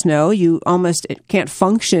all of us know, you almost can't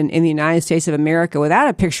function in the United States of America without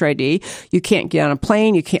a picture ID. You can't get on a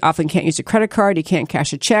plane. You often can't use a credit card. You can't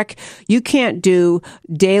cash a check. You can't do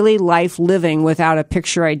daily life living without a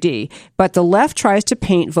picture ID. But the left tries to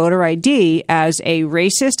paint voter ID as a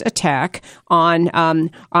racist attack on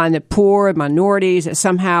the poor, minorities. That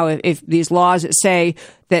somehow, if these laws that say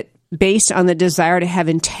that based on the desire to have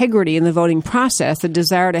integrity in the voting process, the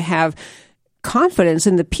desire to have confidence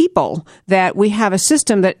in the people, that we have a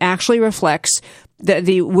system that actually reflects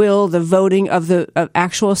the voting of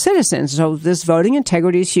actual citizens. So this voting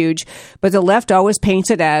integrity is huge, but the left always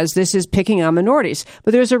paints it as this is picking on minorities.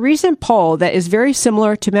 But there's a recent poll that is very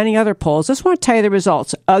similar to many other polls. I just want to tell you the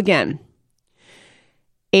results. Again,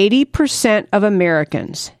 80% of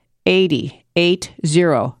Americans, 80,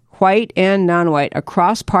 white and non-white,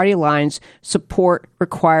 across party lines, support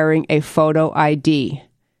requiring a photo ID.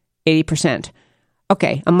 80%.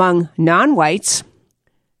 Okay, among non-whites,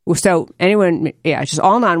 so just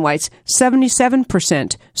all non-whites,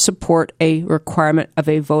 77% support a requirement of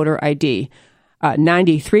a voter ID.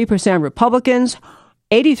 93% Republicans,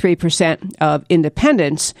 83% of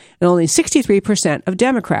independents, and only 63% of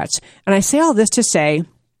Democrats. And I say all this to say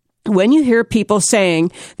When you hear people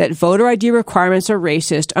saying that voter ID requirements are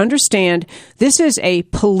racist, understand this is a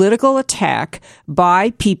political attack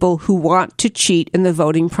by people who want to cheat in the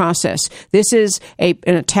voting process. This is an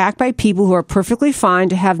attack by people who are perfectly fine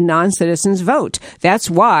to have non-citizens vote.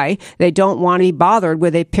 That's why they don't want to be bothered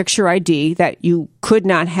with a picture ID that you could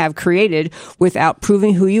not have created without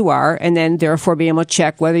proving who you are and then therefore being able to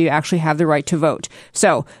check whether you actually have the right to vote.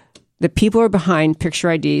 So, the people are behind picture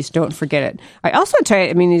IDs. Don't forget it. I also tell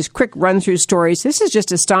you, these quick run-through stories, this is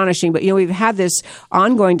just astonishing, but, we've had this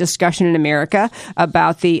ongoing discussion in America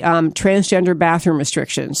about the transgender bathroom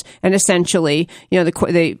restrictions. And essentially, the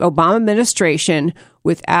Obama administration,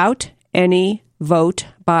 without any vote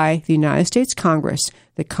by the United States Congress,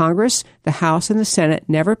 the House, and the Senate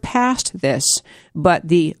never passed this, but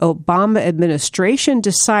the Obama administration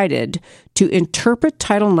decided to interpret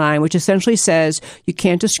Title IX, which essentially says you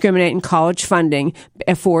can't discriminate in college funding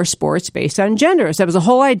for sports based on gender. So that was the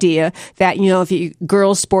whole idea that, if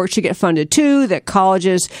girls' sports should get funded too, that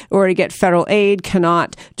colleges, in order to get federal aid,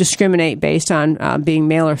 cannot discriminate based on being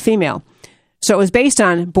male or female. So it was based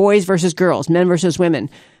on boys versus girls, men versus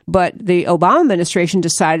women. But the Obama administration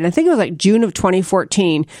decided, I think it was like June of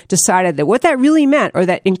 2014, decided that what that really meant, or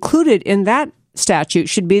that included in that statute,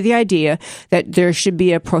 should be the idea that there should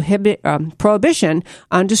be a prohibition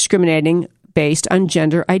on discriminating based on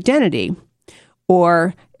gender identity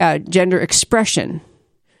or gender expression.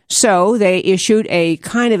 So they issued a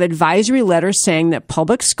kind of advisory letter saying that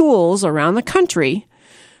public schools around the country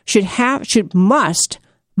must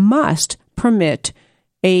permit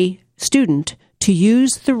a student to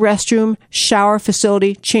use the restroom, shower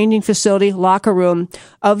facility, changing facility, locker room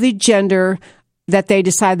of the gender that they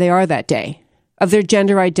decide they are that day, of their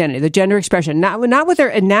gender identity, the gender expression, not what their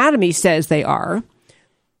anatomy says they are,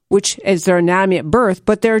 which is their anatomy at birth,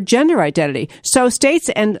 but their gender identity. So states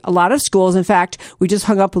and a lot of schools, in fact, we just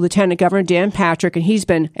hung up with Lieutenant Governor Dan Patrick, and he's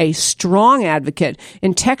been a strong advocate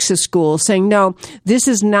in Texas schools saying, no, this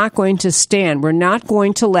is not going to stand. We're not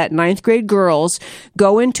going to let ninth grade girls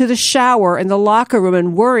go into the shower in the locker room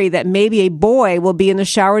and worry that maybe a boy will be in the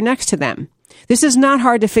shower next to them. This is not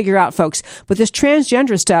hard to figure out, folks, but this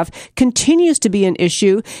transgender stuff continues to be an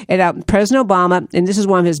issue. And President Obama, and this is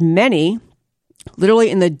one of his many, literally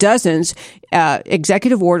in the dozens,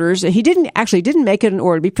 executive orders. He didn't make it an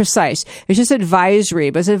order, to be precise. It's just advisory,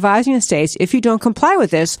 but it's advising the states, if you don't comply with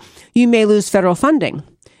this, you may lose federal funding.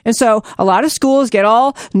 And so a lot of schools get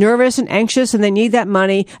all nervous and anxious and they need that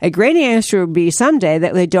money. A great answer would be someday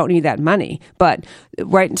that they don't need that money. But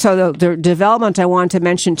right, so the development I wanted to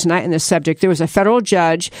mention tonight in this subject, there was a federal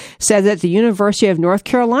judge said that the University of North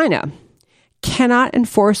Carolina cannot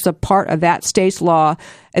enforce the part of that state's law.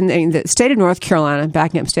 And the state of North Carolina,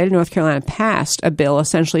 backing up, state of North Carolina passed a bill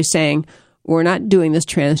essentially saying, we're not doing this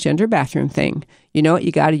transgender bathroom thing. You know what?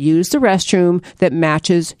 You got to use the restroom that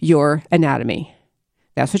matches your anatomy.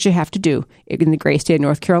 That's what you have to do in the great state of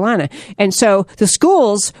North Carolina. And so the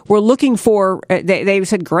schools were looking for, they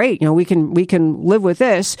said, great, we can live with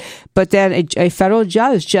this. But then a federal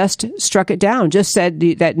judge just struck it down, just said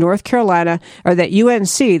that North Carolina, or that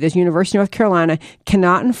UNC, the University of North Carolina,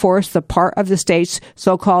 cannot enforce the part of the state's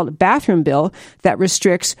so-called bathroom bill that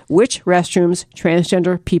restricts which restrooms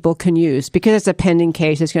transgender people can use. Because it's a pending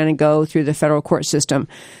case, it's going to go through the federal court system.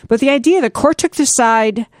 But the idea, the court took the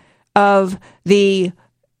side of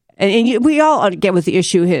and we all get what the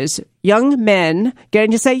issue is. Young men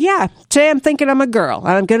getting to say, yeah, today I'm thinking I'm a girl.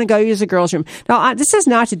 I'm going to go use a girl's room. Now, this is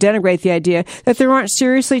not to denigrate the idea that there aren't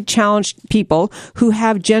seriously challenged people who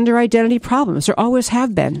have gender identity problems. There always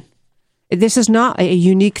have been. This is not a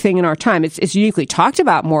unique thing in our time. It's uniquely talked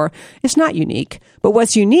about more. It's not unique. But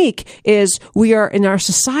what's unique is we are, in our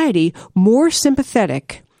society, more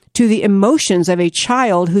sympathetic to the emotions of a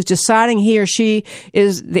child who's deciding he or she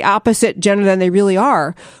is the opposite gender than they really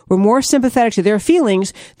are. We're more sympathetic to their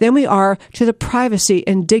feelings than we are to the privacy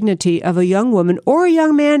and dignity of a young woman or a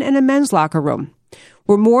young man in a men's locker room.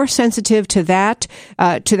 We're more sensitive to that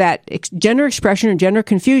gender expression or gender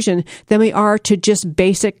confusion than we are to just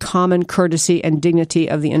basic common courtesy and dignity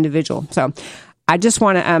of the individual. So I just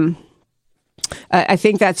want to I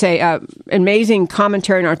think that's a amazing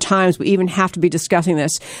commentary in our times. We even have to be discussing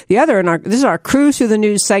this. The other, this is our cruise through the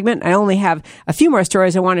news segment. I only have a few more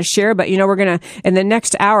stories I want to share, but we're going to, in the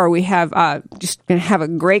next hour, we have just going to have a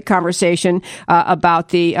great conversation about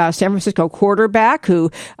the San Francisco quarterback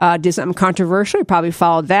who did something controversial. You probably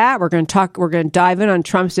followed that. We're going to dive in on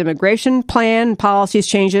Trump's immigration plan, policies,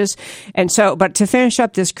 changes. And so, but to finish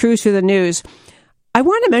up this cruise through the news, I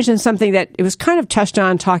want to mention something that it was kind of touched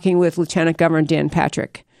on talking with Lieutenant Governor Dan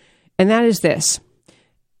Patrick, and that is this.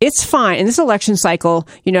 It's fine. In this election cycle,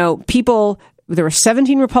 people there were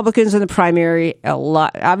 17 Republicans in the primary. A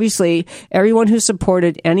lot, obviously, everyone who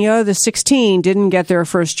supported any of the 16 didn't get their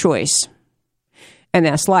first choice. And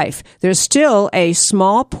that's life. There's still a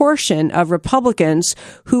small portion of Republicans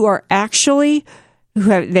who are actually,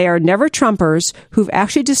 they are never Trumpers, who've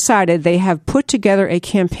actually decided they have put together a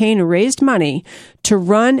campaign, raised money to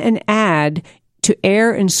run an ad to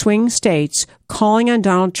air in swing states calling on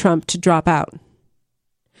Donald Trump to drop out.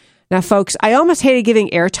 Now, folks, I almost hated giving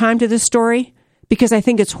airtime to this story because I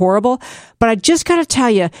think it's horrible, but I just got to tell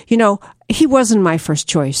you, he wasn't my first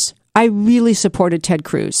choice. I really supported Ted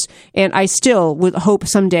Cruz, and I still would hope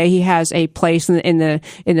someday he has a place in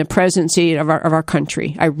the presidency of our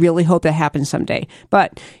country. I really hope that happens someday.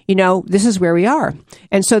 But this is where we are,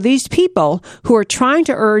 and so these people who are trying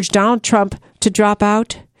to urge Donald Trump to drop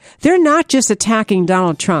out, they're not just attacking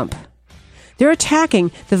Donald Trump. They're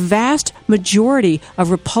attacking the vast majority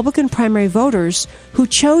of Republican primary voters who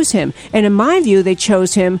chose him. And in my view, they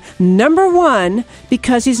chose him, number one,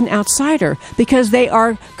 because he's an outsider, because they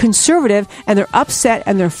are conservative and they're upset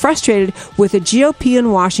and they're frustrated with the GOP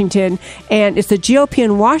in Washington. And it's the GOP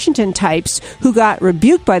in Washington types who got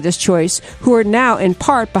rebuked by this choice who are now in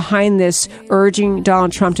part behind this urging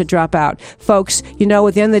Donald Trump to drop out. Folks, at the end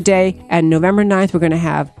of the day, on November 9th, we're going to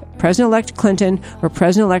have President-elect Clinton or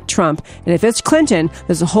President-elect Trump. And if it's Clinton,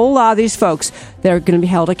 there's a whole lot of these folks that are going to be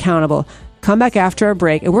held accountable. Come back after our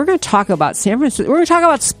break, and we're going to talk about San Francisco. We're going to talk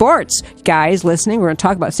about sports. Guys listening, we're going to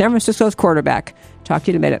talk about San Francisco's quarterback. Talk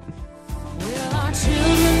to you in a minute. Will our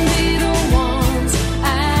children be the ones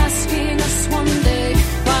asking us one day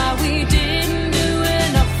why we didn't do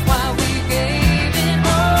enough, why we gave it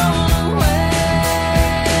all away?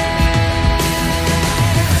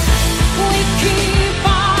 We keep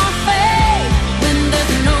our faith when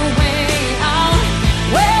there's no way out,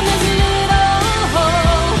 when there's little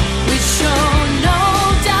hope. We show no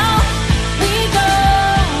doubt, we go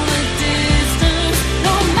the distance,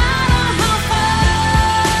 no matter how far.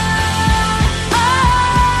 Oh,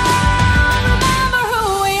 remember who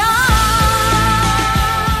we are.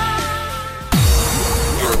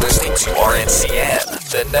 You're listening to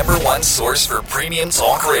RNCN, the number one source for premium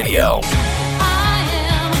talk radio. I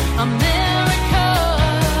am America.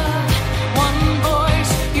 One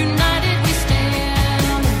voice, united we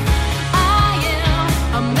stand. I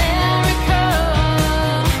am America.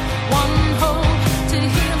 One hope to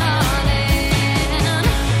heal our land.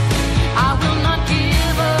 I will not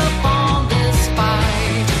give up on this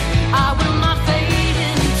fight. I will not fade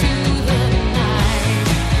into the night.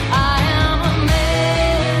 I am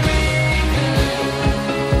America.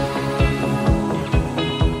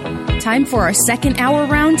 Time for our second hour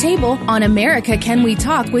roundtable on America Can We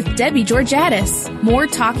Talk with Debbie Georgatos. More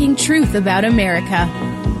talking truth about America.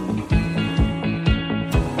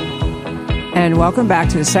 And welcome back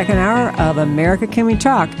to the second hour of America Can We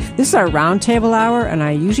Talk. This is our roundtable hour, and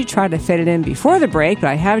I usually try to fit it in before the break, but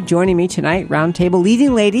I have joining me tonight, roundtable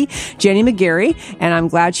leading lady, Jenny McGarry, and I'm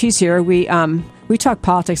glad she's here. We talk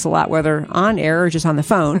politics a lot, whether on air or just on the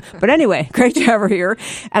phone. But anyway, great to have her here.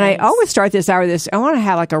 And I always start this hour I want to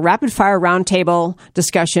have like a rapid fire roundtable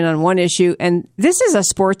discussion on one issue. And this is a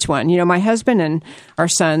sports one. My husband and our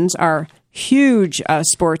sons are huge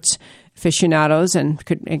sports aficionados and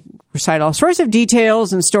could recite all sorts of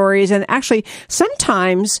details and stories. And actually,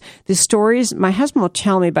 sometimes the stories, my husband will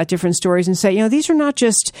tell me about different stories and say, these are not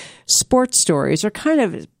just sports stories. They're kind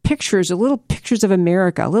of pictures, little pictures of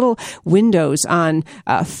America, little windows on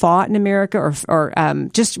thought in America or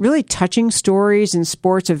just really touching stories in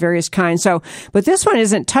sports of various kinds. So, but this one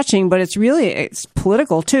isn't touching, but it's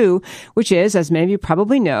political too, which is, as many of you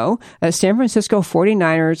probably know, San Francisco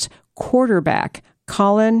 49ers quarterback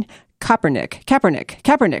Colin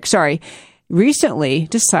Kaepernick, recently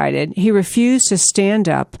decided he refused to stand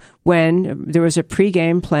up when there was a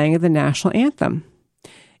pregame playing of the national anthem.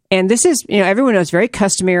 And this is, everyone knows, very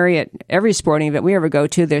customary at every sporting event we ever go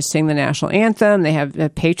to. They sing the national anthem. They have a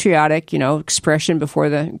patriotic, expression before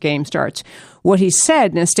the game starts. What he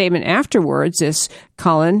said in a statement afterwards is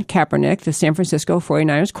Colin Kaepernick, the San Francisco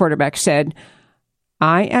 49ers quarterback, said,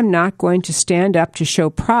 "I am not going to stand up to show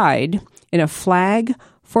pride in a flag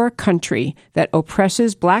for a country that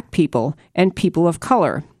oppresses black people and people of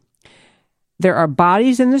color. There are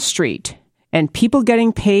bodies in the street and people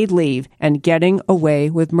getting paid leave and getting away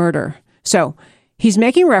with murder." So he's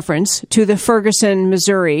making reference to the Ferguson,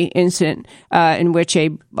 Missouri incident in which a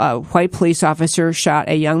white police officer shot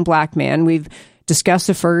a young black man. We've discussed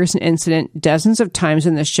the Ferguson incident dozens of times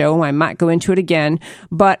in this show. I might go into it again,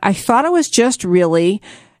 but I thought it was just really...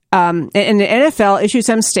 and the NFL issued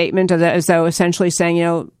some statement as though essentially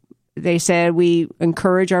saying, they said we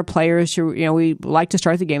encourage our players to, we like to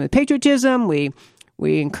start the game with patriotism. We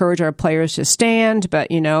encourage our players to stand, but,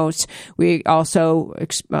 we also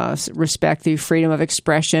respect the freedom of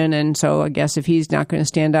expression. And so I guess if he's not going to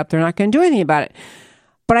stand up, they're not going to do anything about it.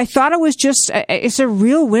 But I thought it's a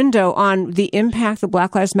real window on the impact of the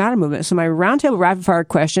Black Lives Matter movement. So my roundtable rapid fire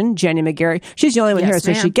question, Jenny McGarry, she's the only one here,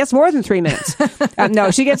 so she gets more than 3 minutes. No,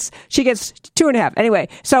 she gets 2.5. Anyway,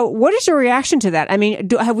 so what is your reaction to that? I mean,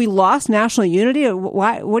 have we lost national unity?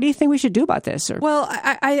 What do you think we should do about this? Well,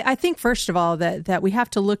 I think first of all that we have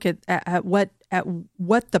to look at what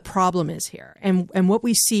the problem is here, and what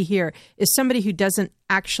we see here is somebody who doesn't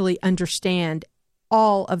actually understand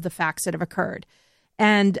all of the facts that have occurred.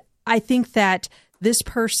 And I think that this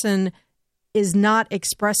person is not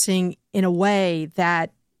expressing in a way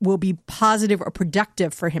that will be positive or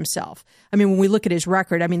productive for himself. I mean, when we look at his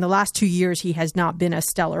record, the last 2 years, he has not been a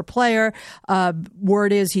stellar player.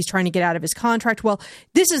 Word is he's trying to get out of his contract. Well,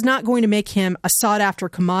 this is not going to make him a sought-after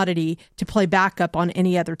commodity to play backup on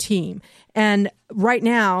any other team. And right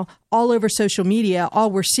now, all over social media, all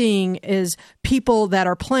we're seeing is people that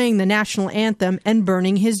are playing the national anthem and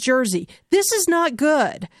burning his jersey. This is not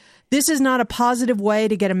good. This is not a positive way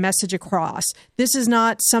to get a message across. This is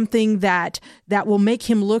not something that will make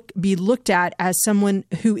him be looked at as someone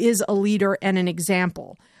who is a leader and an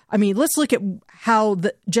example. I mean, let's look at how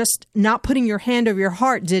just not putting your hand over your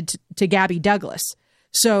heart did to Gabby Douglas.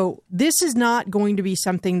 So this is not going to be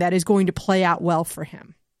something that is going to play out well for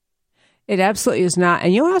him. It absolutely is not.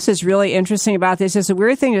 And you know what else is really interesting about this? It's a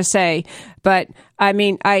weird thing to say, but I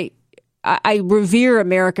mean, I revere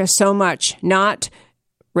America so much, not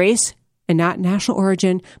race and not national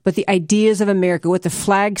origin, but the ideas of America, what the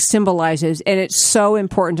flag symbolizes. And it's so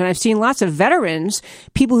important. And I've seen lots of veterans,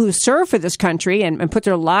 people who serve for this country and put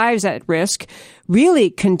their lives at risk,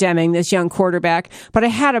 really condemning this young quarterback. But I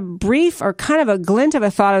had a brief or kind of a glint of a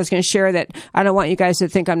thought I was going to share that I don't want you guys to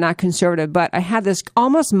think I'm not conservative, but I had this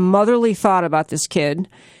almost motherly thought about this kid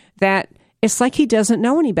that it's like he doesn't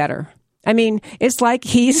know any better. I mean, it's like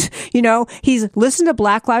he's listened to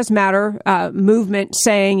Black Lives Matter movement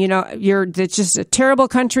saying, it's just a terrible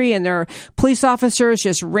country and there are police officers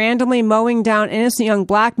just randomly mowing down innocent young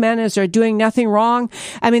black men as they're doing nothing wrong.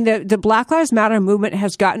 I mean, the Black Lives Matter movement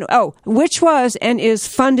has gotten, which was and is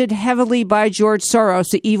funded heavily by George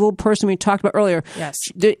Soros, the evil person we talked about earlier. Yes.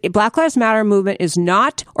 The Black Lives Matter movement is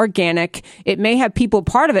not organic. It may have people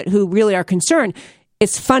part of it who really are concerned.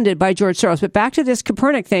 It's funded by George Soros. But back to this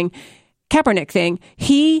Kaepernick thing,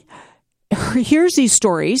 he hears these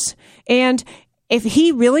stories, and if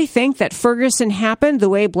he really think that Ferguson happened the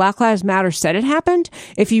way Black Lives Matter said it happened,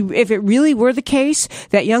 if it really were the case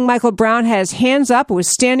that young Michael Brown has hands up, was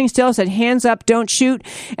standing still, said hands up, don't shoot,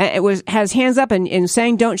 has hands up and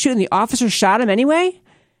saying don't shoot, and the officer shot him anyway,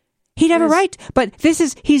 he'd have a right. But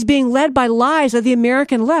he's being led by lies of the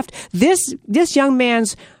American left. This young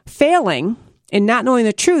man's failing and not knowing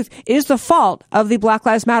the truth is the fault of the Black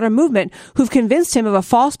Lives Matter movement, who've convinced him of a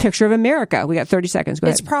false picture of America. We got 30 seconds. Go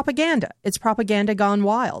ahead. It's propaganda. It's propaganda gone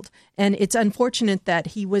wild. And it's unfortunate that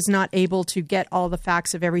he was not able to get all the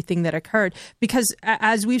facts of everything that occurred, because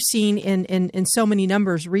as we've seen in so many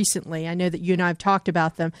numbers recently, I know that you and I have talked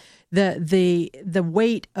about them, the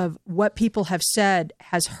weight of what people have said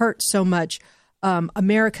has hurt so much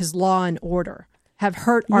America's law and order, have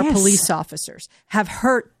hurt our police officers, have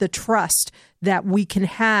hurt the trust that we can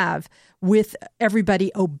have with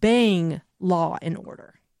everybody obeying law and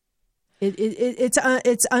order.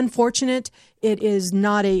 It's unfortunate. It is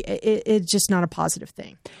not it's just not a positive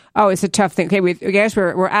thing. Oh, it's a tough thing. Okay,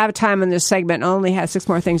 we're out of time in this segment. I only have 6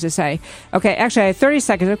 more things to say. Okay, actually I have 30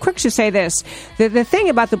 seconds. I'm quick to say this. The thing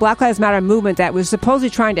about the Black Lives Matter movement that was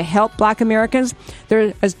supposedly trying to help black Americans,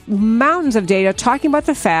 there is mountains of data talking about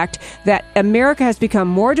the fact that America has become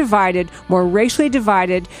more divided, more racially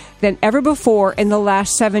divided than ever before in the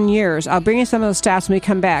last 7 years. I'll bring you some of those stats when we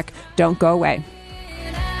come back. Don't go away.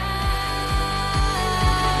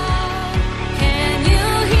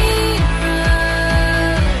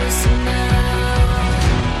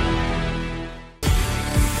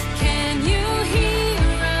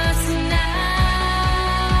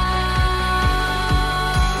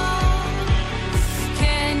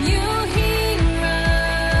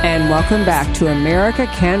 And welcome back to America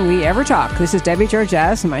Can We Ever Talk? This is Debbie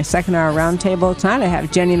Georgiadis in my second hour roundtable tonight. I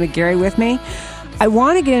have Jenny McGarry with me. I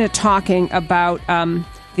want to get into talking about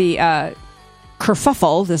the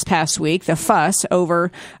kerfuffle this past week, the fuss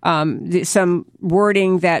over some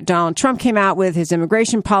wording that Donald Trump came out with, his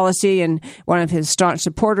immigration policy, and one of his staunch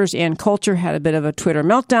supporters, Ann Coulter, had a bit of a Twitter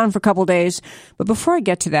meltdown for a couple days. But before I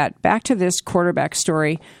get to that, back to this quarterback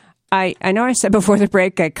story. I know I said before the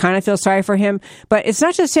break, I kind of feel sorry for him, but it's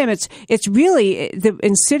not just him. It's really the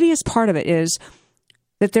insidious part of it is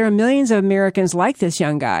that there are millions of Americans like this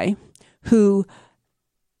young guy who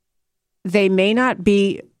they may not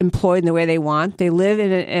be employed in the way they want. They live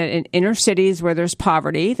in inner cities where there's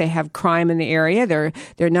poverty. They have crime in the area.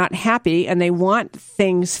 They're not happy and they want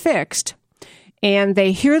things fixed. And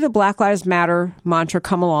they hear the Black Lives Matter mantra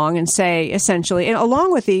come along and say essentially, and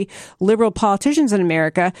along with the liberal politicians in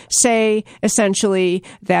America, say essentially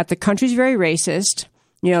that the country's very racist.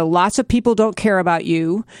 Lots of people don't care about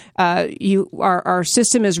you. Our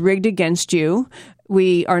system is rigged against you.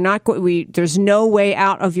 We are not. There's no way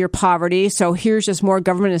out of your poverty. So here's just more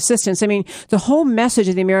government assistance. I mean, the whole message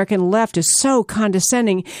of the American left is so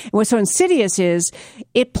condescending. And what's so insidious is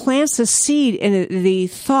it plants a seed in the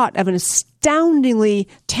thought of an astoundingly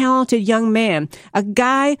talented young man, a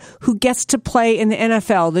guy who gets to play in the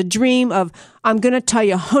NFL. The dream of, I'm going to tell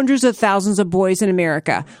you, hundreds of thousands of boys in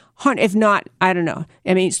America. If not, I don't know.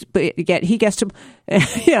 I mean, he gets to,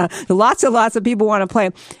 lots of people want to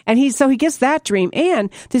play. And he gets that dream.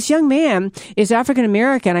 And this young man is African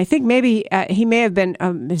American. I think maybe he may have been,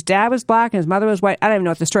 his dad was black and his mother was white. I don't even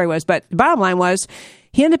know what the story was. But the bottom line was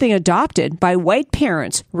he ended up being adopted by white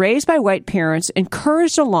parents, raised by white parents,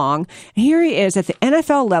 encouraged along. And here he is at the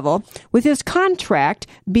NFL level with his contract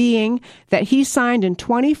being that he signed in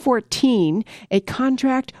 2014, a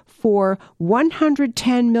contract for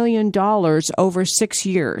 $110 million over 6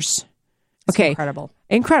 years. Okay.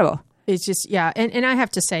 Incredible. It's just, yeah. And I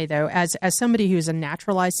have to say, though, as somebody who's a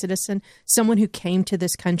naturalized citizen, someone who came to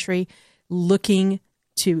this country looking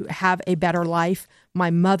to have a better life,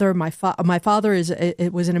 my father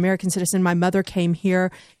was an American citizen. My mother came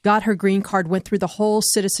here, got her green card, went through the whole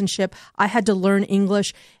citizenship. I had to learn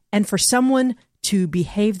English. And for someone to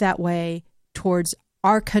behave that way towards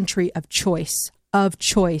our country of choice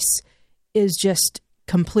is just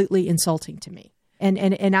completely insulting to me.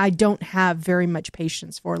 And I don't have very much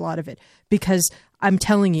patience for a lot of it because I'm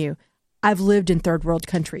telling you, I've lived in third world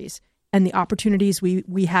countries and the opportunities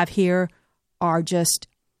we have here are just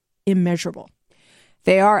immeasurable.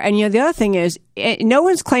 They are. And the other thing is, no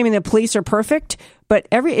one's claiming the police are perfect, but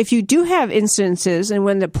if you do have instances and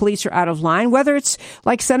when the police are out of line, whether it's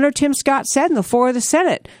like Senator Tim Scott said in the floor of the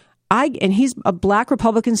Senate, and he's a black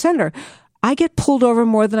Republican senator, I get pulled over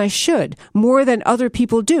more than I should, more than other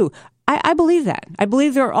people do. I believe that. I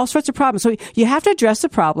believe there are all sorts of problems. So you have to address the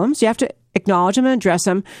problems. You have to acknowledge them and address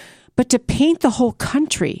them. But to paint the whole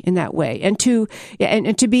country in that way and to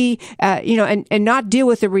be, and not deal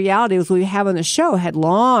with the reality as we have on the show. I had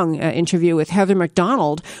long interview with Heather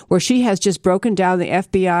McDonald where she has just broken down the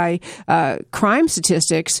FBI crime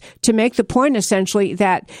statistics to make the point essentially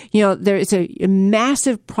that, there is a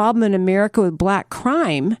massive problem in America with black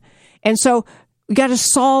crime. And so we got to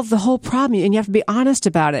solve the whole problem and you have to be honest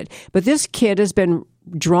about it. But this kid has been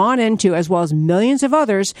drawn into, as well as millions of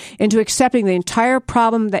others, into accepting the entire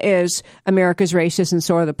problem that is America's racist and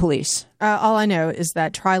so are the police. All I know is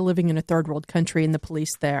that try living in a third world country and the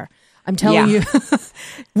police there. I'm telling you,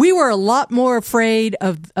 we were a lot more afraid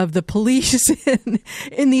of the police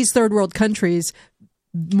in these third world countries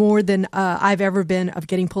more than I've ever been of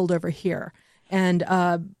getting pulled over here. And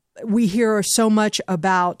we hear so much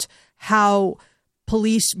about how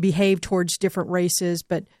police behave towards different races,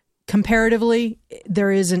 but comparatively,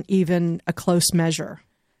 there isn't even a close measure.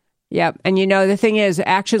 Yep. And the thing is,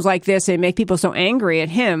 actions like this, they make people so angry at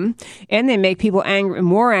him, and they make people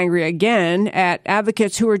more angry again at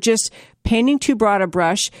advocates who are just painting too broad a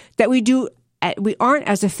brush that we aren't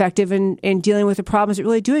as effective in dealing with the problems that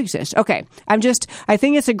really do exist. Okay. I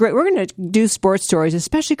think it's we're going to do sports stories,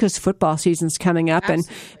 especially because football season's coming up.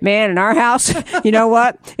 Absolutely. And man, in our house, you know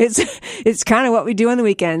what? It's kind of what we do on the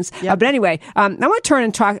weekends. Yep. But anyway, I want to turn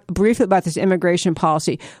and talk briefly about this immigration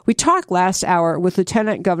policy. We talked last hour with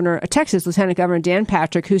Texas Lieutenant Governor Dan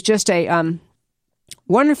Patrick, who's just a,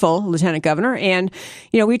 wonderful lieutenant governor. And,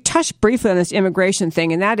 we touched briefly on this immigration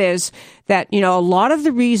thing. And that is that, a lot of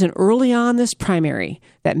the reason early on this primary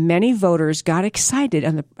that many voters got excited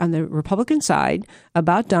on the Republican side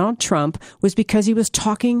about Donald Trump was because he was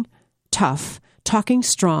talking tough, talking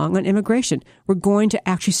strong on immigration. We're going to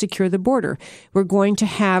actually secure the border. We're going to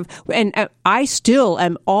have, and I still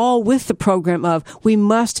am all with the program of we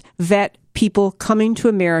must vet people coming to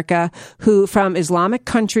America who from Islamic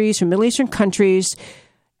countries, from Middle Eastern countries.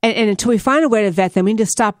 And until we find a way to vet them, we need to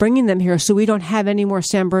stop bringing them here so we don't have any more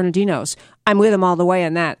San Bernardinos. I'm with him all the way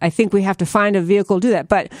on that. I think we have to find a vehicle to do that.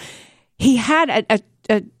 But he had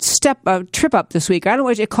a trip up this week. I don't know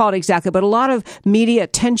what you call it exactly, but a lot of media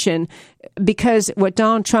attention because what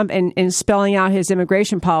Donald Trump in spelling out his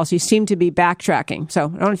immigration policy seemed to be backtracking. So I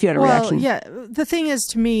don't know if you had a reaction. Yeah, the thing is,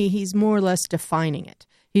 to me, he's more or less defining it.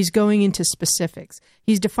 He's going into specifics.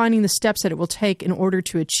 He's defining the steps that it will take in order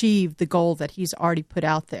to achieve the goal that he's already put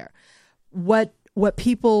out there. What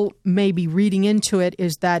people may be reading into it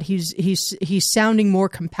is that he's sounding more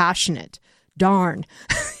compassionate. Darn.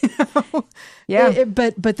 Yeah.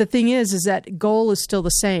 But the thing is that goal is still the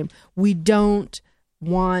same. We don't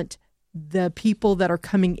want the people that are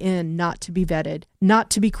coming in not to be vetted, not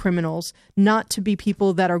to be criminals, not to be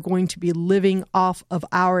people that are going to be living off of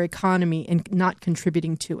our economy and not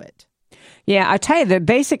contributing to it. Yeah, I tell you,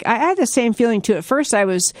 I had the same feeling too. At first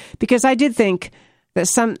because I did think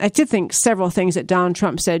several things that Donald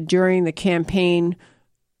Trump said during the campaign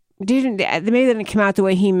maybe they didn't come out the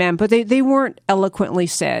way he meant, but they weren't eloquently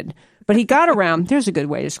said. But he got around. There's a good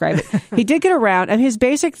way to describe it. He did get around, and his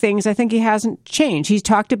basic things, I think he hasn't changed. He's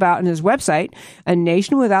talked about in his website, a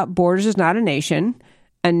nation without borders is not a nation.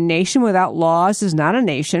 A nation without laws is not a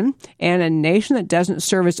nation. And a nation that doesn't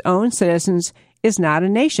serve its own citizens is not a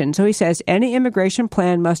nation. So he says any immigration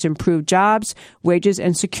plan must improve jobs, wages,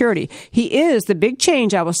 and security. The big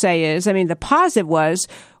change, I will say, is, the positive was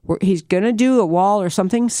he's going to do a wall or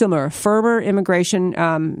something similar, firmer immigration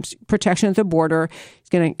protection at the border. He's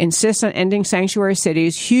going to insist on ending sanctuary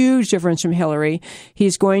cities, huge difference from Hillary.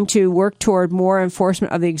 He's going to work toward more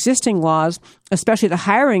enforcement of the existing laws, especially the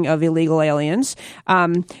hiring of illegal aliens.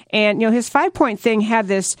 And his 5-point thing had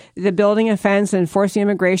the building offense and enforcing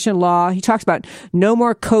immigration law. He talks about no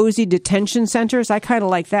more cozy detention centers. I kind of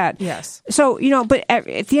like that. Yes. So, but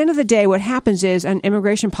at the end of the day, what happens is an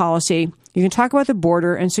immigration policy, you can talk about the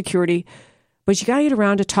border and security, but you got to get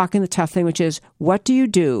around to talking the tough thing, which is what do you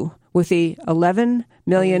do with the 11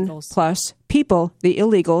 million plus people, the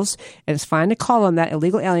illegals, and it's fine to call them that,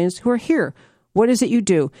 illegal aliens who are here. What is it you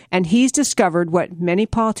do? And he's discovered what many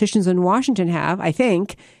politicians in Washington have, I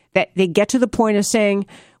think, that they get to the point of saying,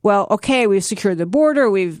 well, okay, we've secured the border,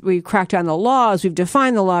 we've cracked down the laws, we've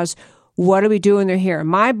defined the laws. What do we do when they're here?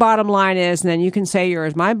 My bottom line is, and then you can say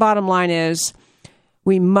yours, my bottom line is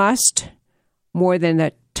we must, more than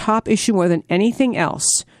the top issue, more than anything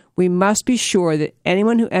else, we must be sure that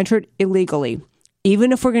anyone who entered illegally,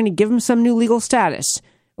 even if we're going to give them some new legal status,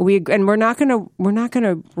 we're not going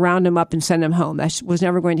to round them up and send them home. That was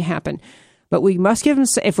never going to happen. But we must give them,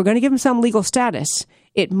 if we're going to give them some legal status,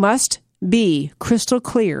 it must be crystal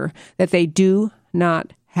clear that they do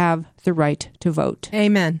not have the right to vote.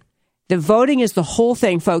 Amen. The voting is the whole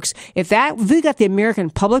thing, folks. If we got the American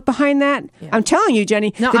public behind that, yeah. I'm telling you,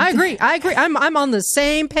 Jenny. No, I agree. I'm on the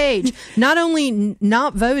same page. Not only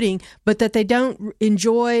not voting, but that they don't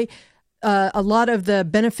enjoy a lot of the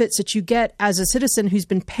benefits that you get as a citizen who's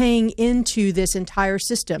been paying into this entire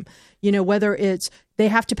system. Whether it's they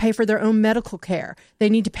have to pay for their own medical care, they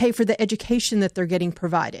need to pay for the education that they're getting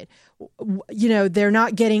provided. They're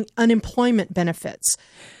not getting unemployment benefits.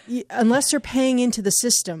 Unless they're paying into the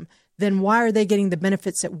system, then why are they getting the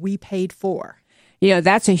benefits that we paid for?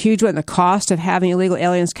 That's a huge one, the cost of having illegal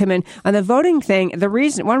aliens come in. On the voting thing,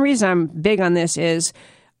 one reason I'm big on this is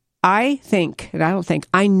I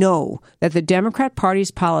know that the Democrat Party's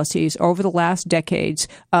policies over the last decades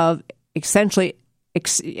of essentially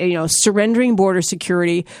surrendering border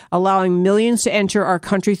security, allowing millions to enter our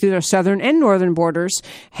country through their southern and northern borders,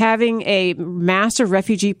 having a massive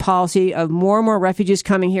refugee policy of more and more refugees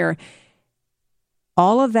coming here,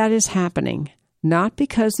 all of that is happening not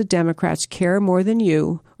because the Democrats care more than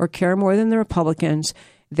you or care more than the Republicans.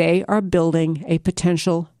 They are building a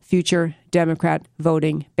potential future Democrat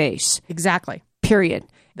voting base. Exactly. Period.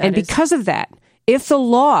 Because of that, if the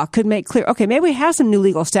law could make clear, okay, maybe we have some new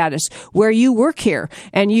legal status where you work here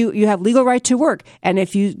and you have legal right to work. And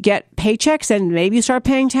if you get paychecks, then maybe you start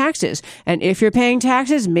paying taxes. And if you're paying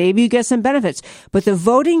taxes, maybe you get some benefits. But the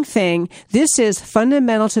voting thing, this is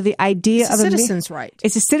fundamental to the idea of a citizen's right.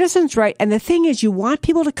 It's a citizen's right. And the thing is, you want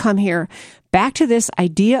people to come here. Back to this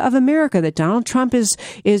idea of America that Donald Trump is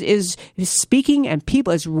speaking and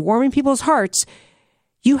is warming people's hearts.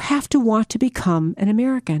 You have to want to become an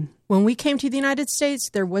American. When we came to the United States,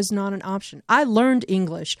 there was not an option. I learned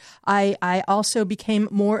English. I also became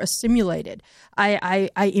more assimilated. I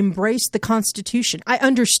embraced the Constitution. I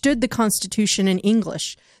understood the Constitution in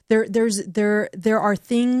English. There are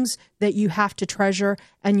things that you have to treasure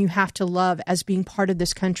and you have to love as being part of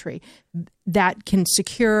this country that can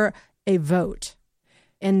secure a vote.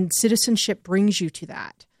 And citizenship brings you to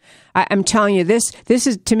that. I'm telling you, this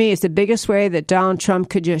is, to me, is the biggest way that Donald Trump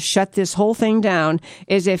could just shut this whole thing down,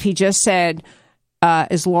 is if he just said,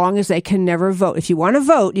 as long as they can never vote. If you want to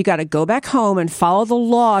vote, you got to go back home and follow the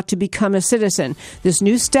law to become a citizen. This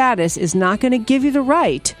new status is not going to give you the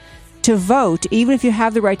right to vote, even if you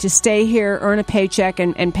have the right to stay here, earn a paycheck,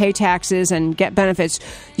 and pay taxes and get benefits.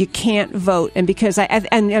 You can't vote. And because and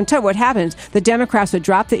I'm telling you what happens, the Democrats would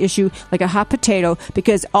drop the issue like a hot potato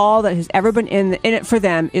because all that has ever been in it for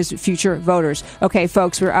them is future voters. Okay,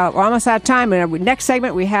 folks, we're almost out of time. In our next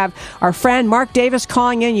segment, we have our friend Mark Davis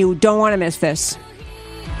calling in. You don't want to miss this.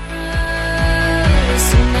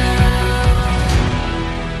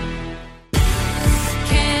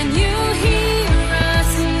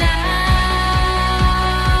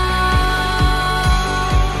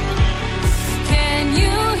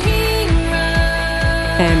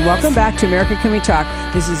 And welcome back to America Can We Talk.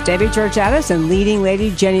 This is Debbie Georgiadis and leading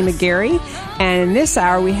lady Jenny McGarry. And in this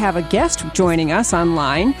hour, we have a guest joining us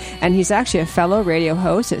online. And he's actually a fellow radio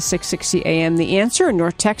host at 660 AM The Answer in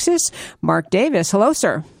North Texas, Mark Davis. Hello,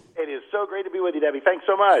 sir. It is so great to be with you, Debbie. Thanks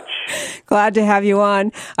so much. Glad to have you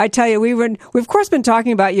on. I tell you, we've of course been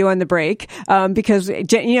talking about you on the break because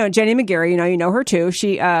Jenny McGarry, you know her too.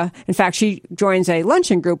 She, in fact, she joins a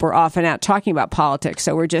luncheon group we're often out talking about politics.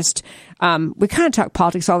 So we're just we kind of talk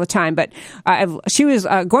politics all the time. But she was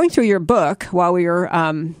going through your book while we were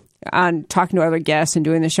on talking to other guests and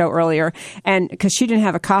doing the show earlier, and because she didn't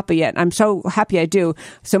have a copy yet. I'm so happy I do.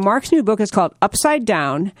 So Mark's new book is called Upside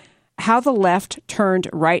Down: How the Left Turned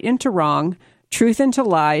Right into Wrong, Truth into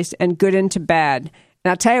Lies, and Good into Bad.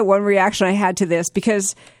 And I'll tell you one reaction I had to this,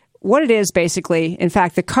 because what it is basically, in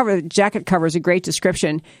fact, the jacket cover is a great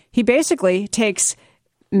description. He basically takes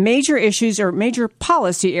major issues or major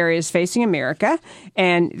policy areas facing America,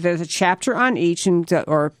 and there's a chapter on each,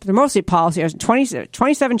 or they're mostly policy,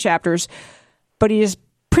 27 chapters, but he just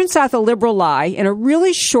prints out the liberal lie in a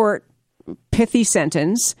really short, pithy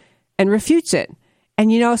sentence and refutes it. And,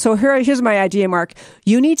 so here's my idea, Mark.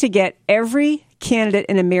 You need to get every candidate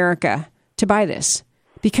in America to buy this,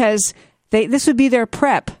 because this would be their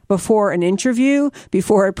prep before an interview,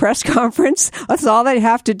 before a press conference. That's all they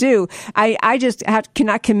have to do. I just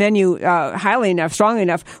cannot commend you strongly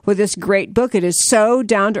enough with this great book. It is so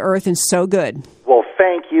down to earth and so good. Well,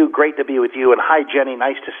 thank you. Great to be with you. And hi, Jenny.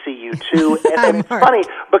 Nice to see you, too. And it's funny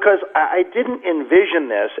because I didn't envision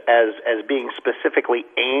this as being specifically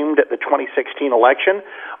aimed at the 2016 election,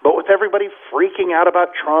 but with everybody freaking out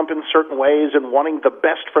about Trump in certain ways and wanting the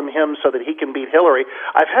best from him so that he can beat Hillary,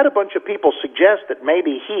 I've had a bunch of people suggest that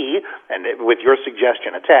maybe he, and with your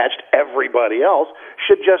suggestion attached, everybody else,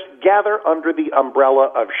 should just gather under the umbrella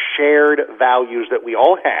of shared values that we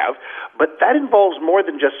all have. But that involves more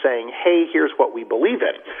than just saying, hey, here's what we believe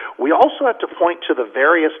in. We also have to point to the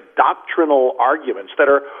various doctrinal arguments that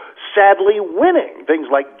are sadly winning. Things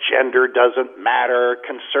like gender doesn't matter,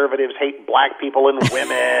 conservatives hate black people and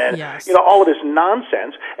women, yes. All of this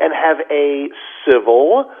nonsense, and have a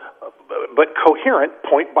civil but coherent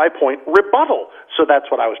point-by-point rebuttal. So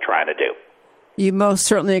that's what I was trying to do. You most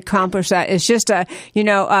certainly accomplished that. It's just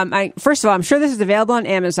first of all, I'm sure this is available on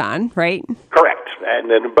Amazon, right? Correct. And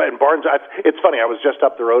Barnes, it's funny, I was just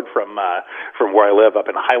up the road from where I live, up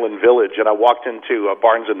in Highland Village, and I walked into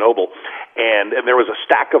Barnes & Noble, and there was a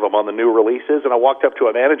stack of them on the new releases, and I walked up to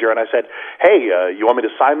a manager, and I said, hey, you want me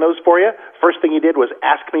to sign those for you? First thing he did was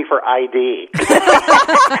ask me for ID.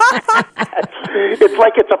 It's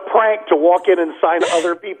like it's a prank to walk in and sign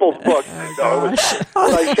other people's books.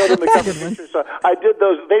 I showed them the cover pictures. So I did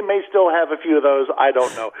those. They may still have a few of those. I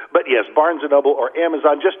don't know. But yes, Barnes & Noble or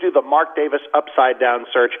Amazon, just do the Mark Davis Upside Down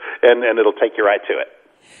search, and it'll take you right to it.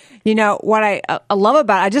 What I love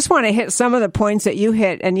about it, I just want to hit some of the points that you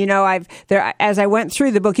hit. And, as I went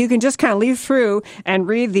through the book, you can just kind of leaf through and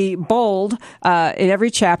read the bold. In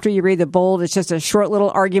every chapter, you read the bold. It's just a short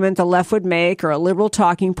little argument the left would make or a liberal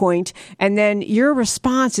talking point. And then your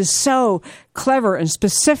response is so clever and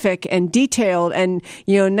specific and detailed, and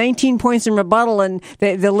 19 points in rebuttal, and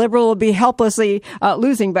the liberal will be helplessly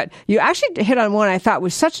losing. But you actually hit on one I thought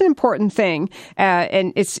was such an important thing,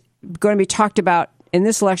 and it's going to be talked about in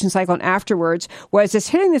this election cycle and afterwards, was this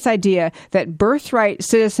hitting this idea that birthright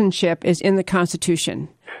citizenship is in the Constitution.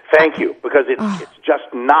 Thank you, because it's just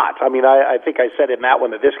not. I mean, I think I said in that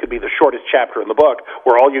one that this could be the shortest chapter in the book,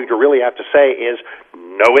 where all you really have to say is,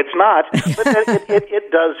 no, it's not. But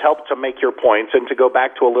it does help to make your points and to go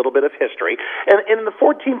back to a little bit of history. And in the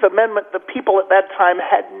 14th Amendment, the people at that time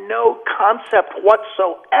had no concept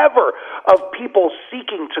whatsoever of people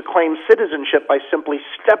seeking to claim citizenship by simply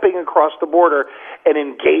stepping across the border and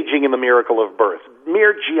engaging in the miracle of birth.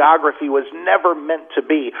 mere geography was never meant to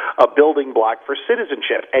be a building block for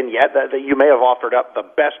citizenship. And yet, you may have offered up the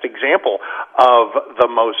best example of the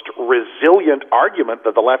most resilient argument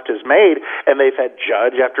that the left has made, and they've had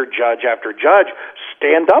judge after judge after judge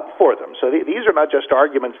stand up for them. So these are not just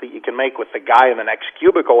arguments that you can make with the guy in the next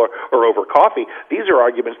cubicle or over coffee. These are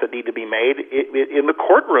arguments that need to be made in the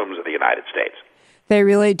courtrooms of the United States. They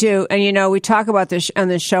really do. And, we talk about this on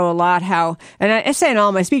this show a lot, how, and I say in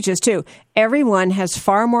all my speeches too, everyone has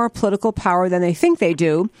far more political power than they think they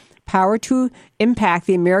do, power to impact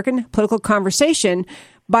the American political conversation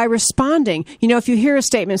by responding. If you hear a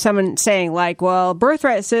statement, someone saying like, well,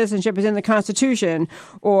 birthright citizenship is in the Constitution,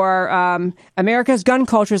 or America's gun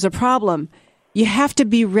culture is a problem, you have to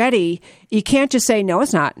be ready. You can't just say, no,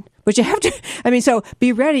 it's not. But you have to, so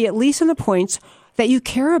be ready at least on the points that you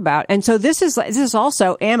care about. And so this is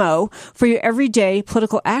also ammo for your everyday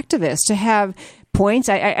political activists to have points.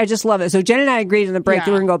 I just love it. So Jen and I agreed in the break that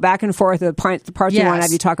we're going to go back and forth the parts we want to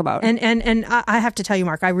have you talk about. And I have to tell you,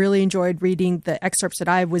 Mark, I really enjoyed reading the excerpts that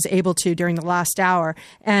I was able to during the last hour.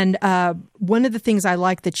 And one of the things I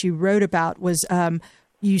liked that you wrote about was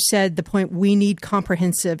you said the point, we need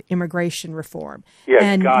comprehensive immigration reform. Yes,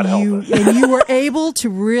 and God help us. And you were able to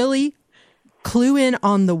really clue in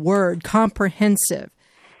on the word comprehensive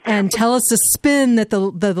and tell us the spin that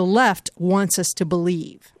the left wants us to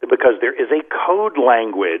believe. Because there is a code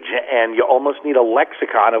language, and you almost need a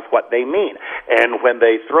lexicon of what they mean. And when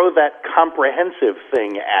they throw that comprehensive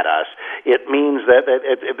thing at us, it means that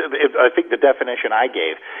I think the definition I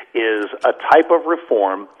gave is a type of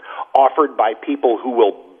reform offered by people who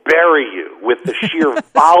will bury you with the sheer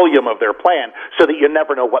volume of their plan so that you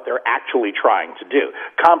never know what they're actually trying to do.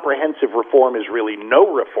 Comprehensive reform is really no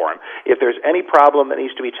reform. If there's any problem that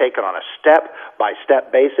needs to be taken on a step-by-step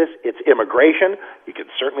basis, it's immigration. You can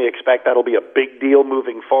certainly expect that'll be a big deal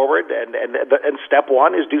moving forward. And step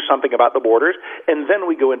one is do something about the borders. And then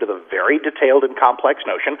we go into the very detailed and complex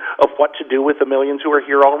notion of what to do with the millions who are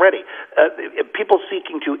here already. People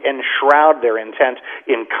seeking to enshroud their intent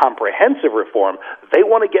in comprehensive reform, they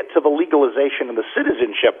want to get to the legalization and the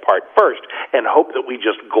citizenship part first and hope that we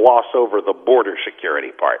just gloss over the border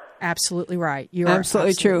security part. Absolutely right. You are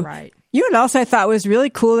absolutely true. Right. You and also I thought was really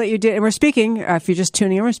cool that you did, and we're speaking, if you're just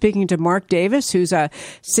tuning in, we're speaking to Mark Davis, who's a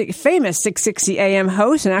famous 660 AM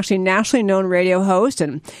host and actually nationally known radio host,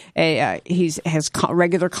 and he has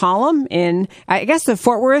regular column in, I guess, the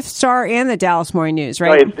Fort Worth Star and the Dallas Morning News,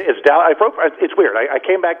 right? No, it's weird. I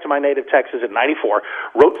came back to my native Texas in 94,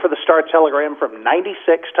 wrote for the Star Telegram from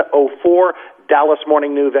 96 to 04, Dallas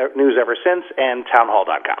Morning News ever since, and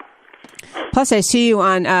townhall.com. Plus, I see you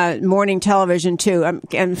on morning television, too.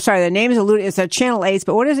 I'm sorry, the name is alluded. It's a Channel 8,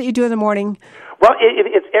 but what is it you do in the morning? Well,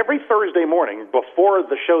 it's every Thursday morning before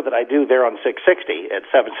the show that I do there on 660 at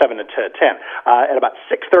 7 to 10. At about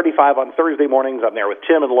 6:35 on Thursday mornings, I'm there with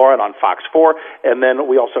Tim and Lauren on Fox 4, and then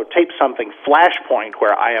we also tape something Flashpoint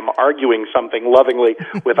where I am arguing something lovingly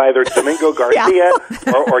with either Domingo Garcia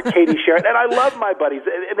or Katie Sharon. And I love my buddies,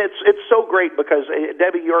 and it's so great because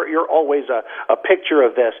Debbie, you're always a picture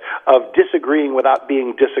of this, of disagreeing without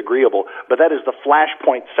being disagreeable. But that is the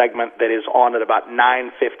Flashpoint segment that is on at about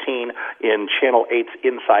 9:15 in Channel 8's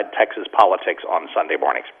Inside Texas Politics on Sunday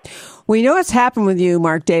mornings. We know what's happened with you,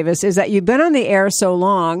 Mark Davis, is that you've been on the air so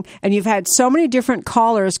long and you've had so many different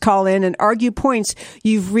callers call in and argue points.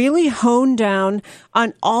 You've really honed down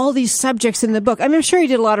on all these subjects in the book. I mean, I'm sure you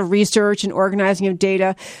did a lot of research and organizing of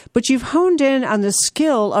data, but you've honed in on the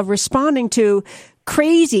skill of responding to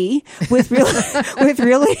crazy with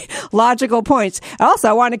really logical points. Also,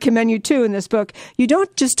 I want to commend you, too, in this book. You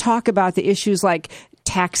don't just talk about the issues like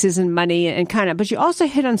taxes and money and but you also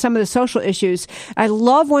hit on some of the social issues. I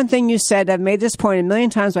love one thing you said. I've made this point a million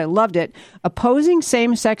times, but I loved it. Opposing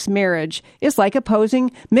same-sex marriage is like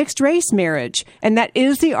opposing mixed-race marriage. And that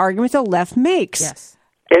is the argument the left makes. Yes.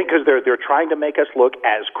 Because they're trying to make us look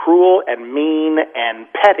as cruel and mean and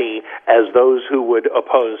petty as those who would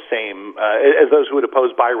oppose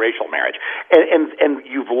biracial marriage, and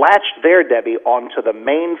you've latched there, Debbie, onto the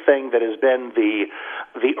main thing that has been the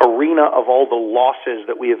arena of all the losses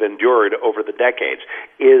that we have endured over the decades,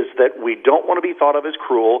 is that we don't want to be thought of as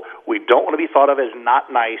cruel, we don't want to be thought of as not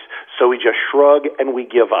nice, so we just shrug and we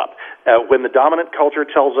give up. When the dominant culture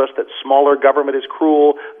tells us that smaller government is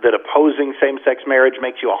cruel, that opposing same-sex marriage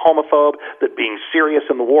makes makes you a homophobe, that being serious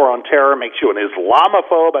in the war on terror makes you an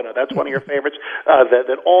Islamophobe. I know that's one of your favorites.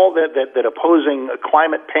 That opposing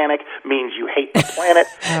climate panic means you hate the planet.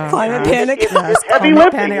 Climate panic. It's heavy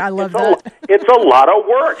lifting. Panic. I love that. It's a lot of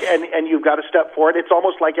work, and you've got to step forward. It's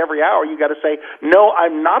almost like every hour you got to say, no,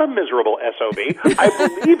 I'm not a miserable SOB. I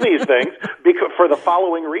believe these things for the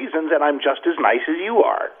following reasons, and I'm just as nice as you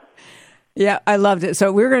are. Yeah, I loved it.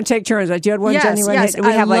 So we're going to take turns. You had one, Jenny? Yes.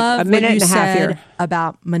 We have like a minute and a half here.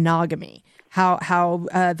 About monogamy, how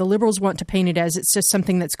the liberals want to paint it as it's just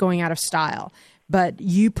something that's going out of style. But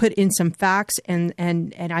you put in some facts, and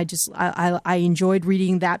I enjoyed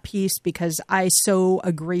reading that piece because I so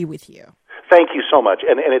agree with you. Thank you so much.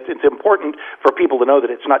 And it's important for people to know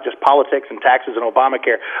that it's not just politics and taxes and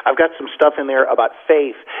Obamacare. I've got some stuff in there about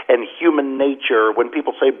faith and human nature. When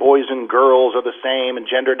people say boys and girls are the same and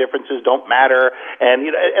gender differences don't matter,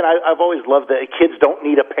 and I've always loved that kids don't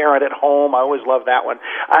need a parent at home. I always love that one.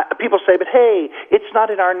 People say, but hey, it's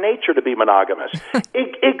not in our nature to be monogamous.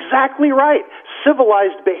 Exactly right.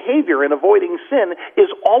 Civilized behavior in avoiding sin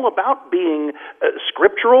is all about being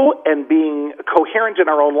scriptural and being coherent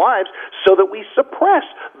in our own lives so that we suppress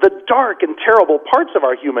the dark and terrible parts of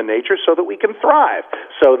our human nature so that we can thrive.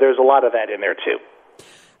 So there's a lot of that in there too.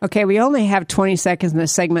 Okay, we only have 20 seconds in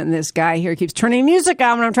this segment, and this guy here keeps turning music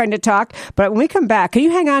on when I'm trying to talk. But when we come back, can you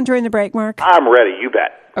hang on during the break, Mark? I'm ready, you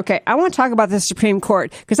bet. Okay, I want to talk about the Supreme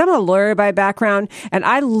Court because I'm a lawyer by background, and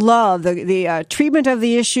I love the treatment of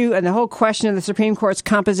the issue and the whole question of the Supreme Court's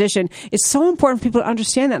composition. It's so important for people to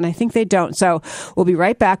understand that, and I think they don't. So we'll be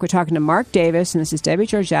right back. We're talking to Mark Davis, and this is Debbie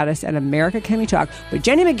Georgiadis and America Can We Talk with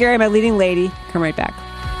Jenny McGarry, my leading lady. Come right back.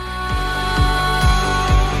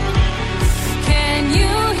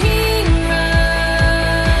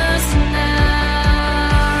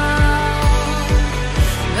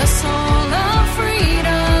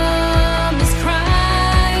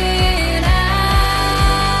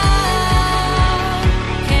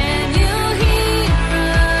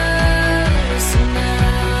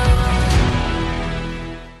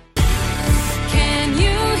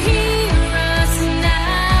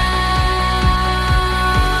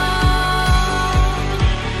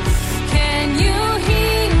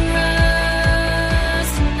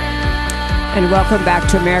 And welcome back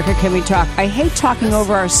to America Can We Talk. I hate talking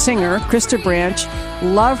over our singer, Krista Branch.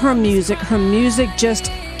 Love her music. Her music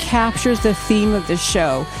just captures the theme of this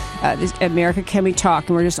show. This America Can We Talk,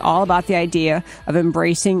 and we're just all about the idea of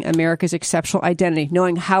embracing America's exceptional identity,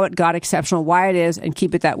 knowing how it got exceptional, why it is, and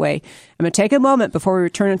keep it that way. I'm going to take a moment before we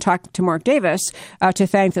return and talk to Mark Davis to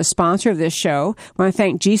thank the sponsor of this show. I want to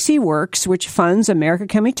thank GC Works, which funds America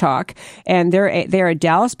Can We Talk, and they're a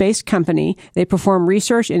Dallas-based company. They perform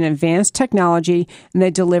research in advanced technology, and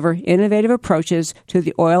they deliver innovative approaches to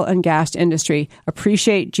the oil and gas industry.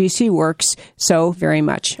 Appreciate GC Works so very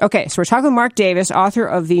much. Okay, so we're talking with Mark Davis, author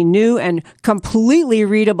of the new and completely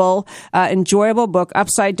readable, enjoyable book,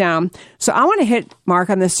 Upside Down. So I want to hit Mark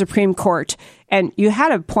on the Supreme Court. And you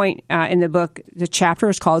had a point in the book, the chapter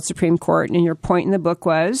is called Supreme Court, and your point in the book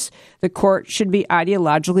was the court should be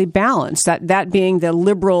ideologically balanced, that being the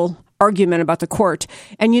liberal argument about the court.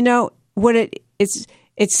 And you know, what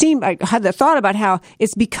it seemed, I had the thought about how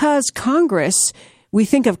it's because Congress, we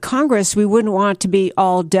think of Congress, we wouldn't want it to be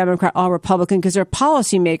all Democrat, all Republican, because they're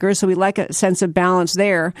policymakers, so we like a sense of balance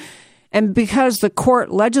there. And because the court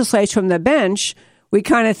legislates from the bench, we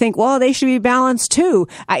kind of think, well, they should be balanced too.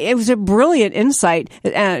 It was a brilliant insight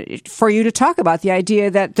for you to talk about the idea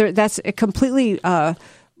that that's a completely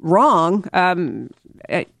wrong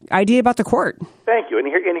idea about the court. Thank you. And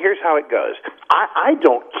here's how it goes. I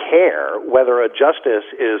don't care whether a justice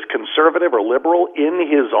is conservative or liberal in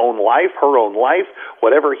his own life, her own life,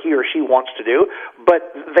 whatever he or she wants to do,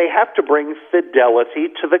 but they have to bring fidelity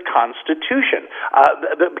to the Constitution.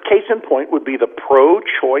 The case in point would be the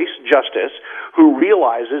pro-choice justice who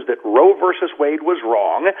realizes that Roe versus Wade was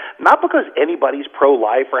wrong, not because anybody's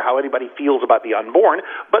pro-life or how anybody feels about the unborn,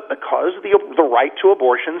 but because the right to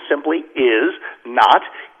abortion simply is not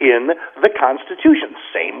in the Constitution.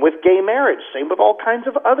 Same with gay marriage, same with all kinds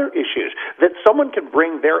of other issues, that someone can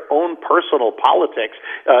bring their own personal politics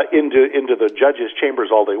into the judges' chambers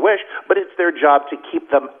all they wish, but it's their job to keep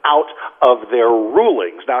them out of their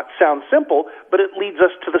rulings. Now, it sounds simple, but it leads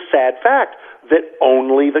us to the sad fact that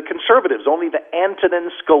only the conservatives, only the Antonin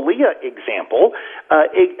Scalia example,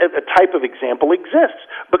 a type of example exists.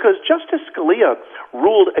 Because Justice Scalia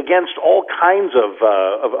ruled against all kinds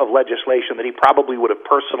of legislation that he probably would have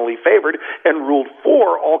personally personally favored and ruled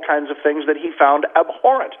for all kinds of things that he found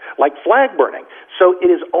abhorrent, like flag burning. So it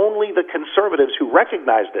is only the conservatives who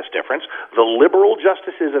recognize this difference. The liberal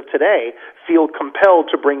justices of today feel compelled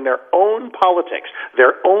to bring their own politics,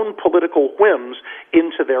 their own political whims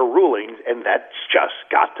into their rulings, and that's just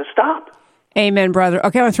got to stop. Amen, brother.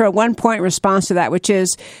 Okay, I want to throw a one-point response to that, which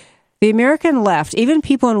is the American left, even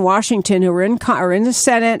people in Washington who are in the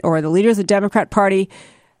Senate or the leaders of the Democrat Party,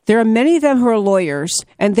 there are many of them who are lawyers,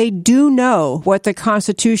 and they do know what the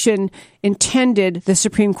Constitution intended the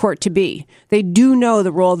Supreme Court to be. They do know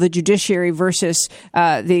the role of the judiciary versus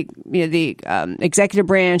the executive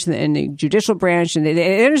branch and the judicial branch, and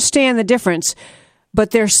they understand the difference. But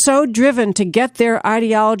they're so driven to get their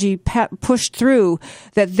ideology pushed through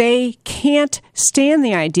that they can't stand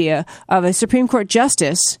the idea of a Supreme Court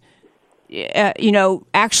justice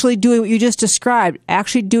actually doing what you just described,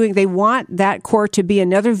 they want that court to be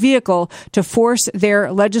another vehicle to force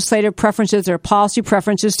their legislative preferences, their policy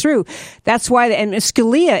preferences through. That's why, and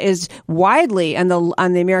Scalia is widely on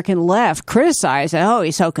the American left criticized,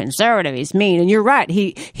 he's so conservative, he's mean. And you're right.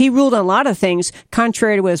 He ruled on a lot of things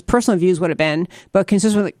contrary to what his personal views would have been, but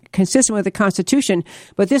consistent with the Constitution.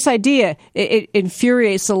 But this idea, it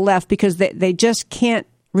infuriates the left because they just can't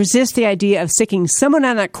resist the idea of sticking someone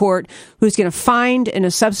on that court who's going to find in a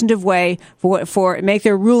substantive way for make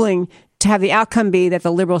their ruling to have the outcome be that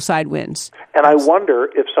the liberal side wins. And I wonder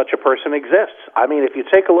if such a person exists. I mean, if you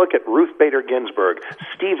take a look at Ruth Bader Ginsburg,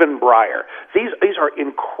 Stephen Breyer, these are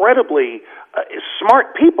incredibly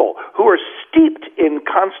smart people who are steeped in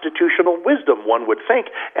constitutional wisdom, one would think.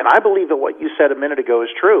 And I believe that what you said a minute ago is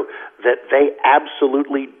true, that they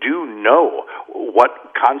absolutely do know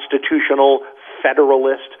what constitutional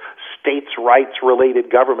federalist, states' rights-related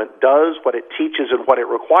government does, what it teaches, and what it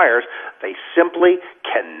requires. They simply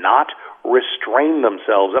cannot restrain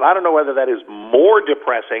themselves. And I don't know whether that is more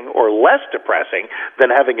depressing or less depressing than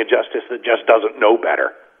having a justice that just doesn't know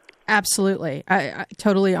better. Absolutely. I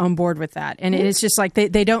totally on board with that. And it's just like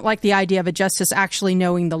they don't like the idea of a justice actually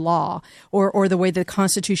knowing the law or the way the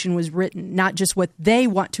Constitution was written, not just what they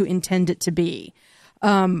want to intend it to be.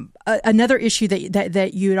 Another issue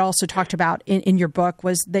that you had also talked about in your book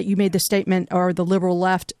was that you made the statement, or the liberal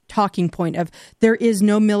left talking point, of there is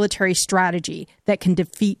no military strategy that can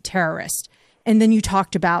defeat terrorists. And then you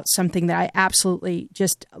talked about something that I absolutely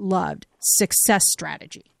just loved, success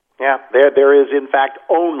strategy. Yeah, there is, in fact,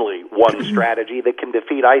 only one strategy that can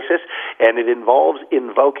defeat ISIS, and it involves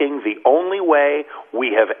invoking the only way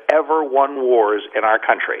we have ever won wars in our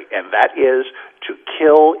country, and that is to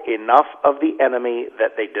kill enough of the enemy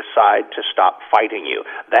that they decide to stop fighting you.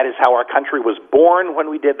 That is how our country was born when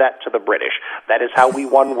we did that to the British. That is how we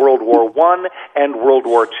won World War I and World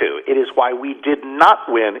War II. It is why we did not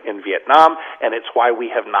win in Vietnam, and it's why we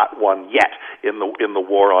have not won yet in the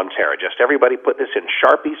war on terror. Just everybody put this in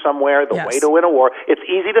Sharpie somewhere, the way to win a war. It's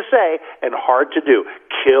easy to say and hard to do.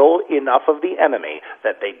 Kill enough of the enemy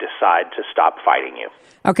that they decide to stop fighting you.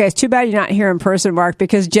 Okay, it's too bad you're not here in person, Mark,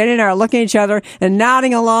 because Jenny and I are looking at each other and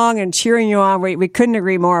nodding along and cheering you on. We couldn't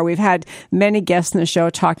agree more. We've had many guests in the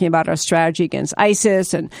show talking about our strategy against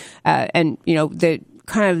ISIS and the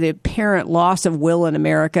kind of the apparent loss of will in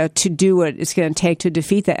America to do what it's going to take to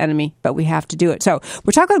defeat the enemy, but we have to do it. So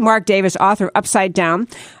we're talking with Mark Davis, author of Upside Down.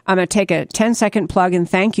 I'm going to take a 10-second plug and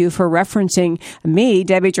thank you for referencing me,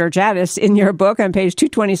 Debbie Georgatos, in your book on page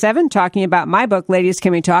 227, talking about my book, Ladies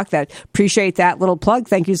Can We Talk. Appreciate that little plug.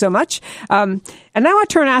 Thank you so much. And now I'll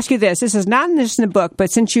turn and ask you this. This is not in the book,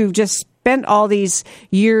 but since you've just spent all these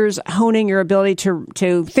years honing your ability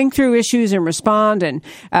to think through issues and respond and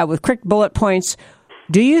with quick bullet points,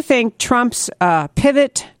 do you think Trump's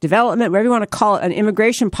pivot, development, whatever you want to call it, an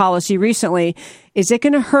immigration policy recently, is it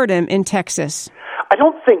going to hurt him in Texas? I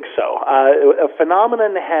don't think so. A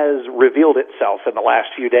phenomenon has revealed itself in the last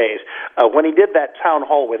few days. When he did that town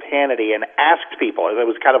hall with Hannity and asked people, it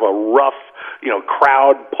was kind of a rough,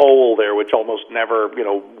 crowd poll there, which almost never,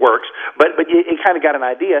 works. But you kind of got an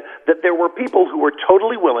idea that there were people who were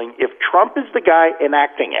totally willing, if Trump is the guy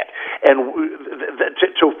enacting it, and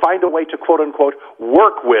to find a way to, quote unquote,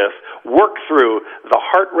 work through the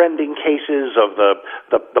heartrending cases of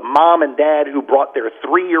the mom and dad who brought their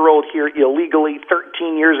 3-year-old here illegally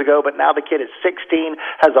 13 years ago, but now the kid is 16,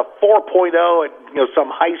 has a 4.0 at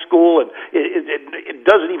some high school, and it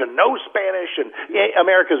doesn't even know Spanish, and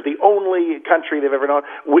America's the only country they've ever known.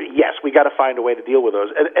 Yes, we got to find a way to deal with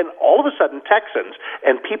those. And all of a sudden, Texans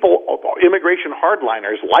and people, immigration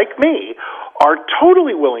hardliners like me, are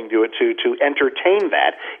totally willing to entertain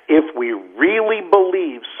that if we really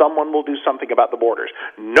believe someone will do something about the border. borders.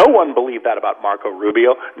 No one believed that about Marco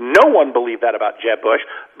Rubio. No one believed that about Jeb Bush.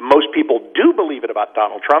 Most people do believe it about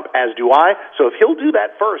Donald Trump, as do I. So if he'll do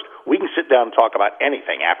that first, we can sit down and talk about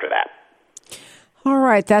anything after that. All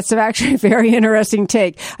right. That's actually a very interesting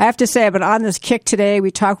take. I have to say, I've been on this kick today.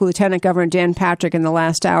 We talked with Lieutenant Governor Dan Patrick in the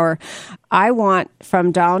last hour. I want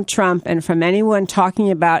from Donald Trump and from anyone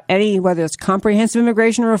talking about whether it's comprehensive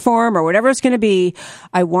immigration reform or whatever it's going to be,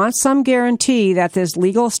 I want some guarantee that this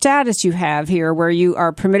legal status you have here, where you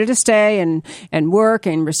are permitted to stay and work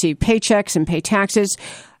and receive paychecks and pay taxes,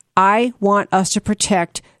 I want us to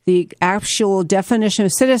protect the actual definition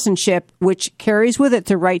of citizenship, which carries with it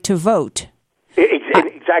the right to vote.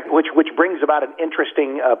 Exactly, which brings about an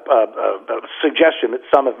interesting suggestion that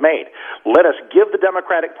some have made. Let us give the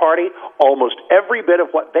Democratic Party almost every bit of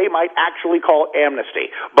what they might actually call amnesty,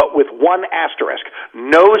 but with one asterisk: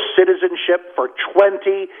 no citizenship for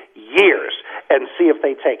 20 years, and see if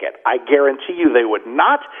they take it. I guarantee you they would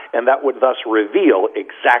not, and that would thus reveal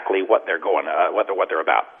exactly what they're what they're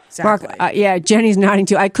about. Exactly. Mark, Jenny's nodding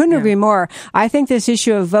too. I couldn't agree more. I think this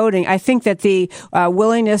issue of voting, I think that the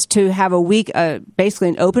willingness to have a week, basically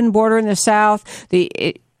an open border in the South,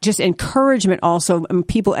 just encouragement also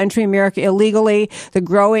people entering America illegally, the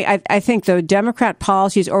growing, I think the Democrat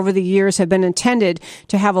policies over the years have been intended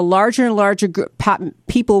to have a larger and larger group,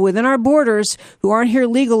 people within our borders who aren't here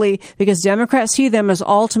legally, because Democrats see them as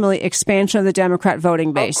ultimately expansion of the Democrat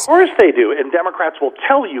voting base. Of course they do, and Democrats will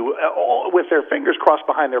tell you with their fingers crossed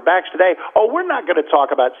behind their backs today, we're not going to talk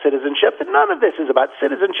about citizenship. None of this is about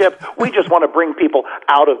citizenship. We just want to bring people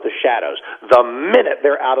out of the shadows. The minute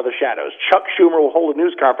they're out of the shadows, Chuck Schumer will hold a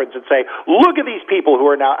news conference and say, look at these people who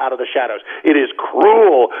are now out of the shadows. It is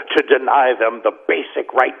cruel to deny them the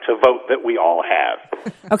basic right to vote that we all have.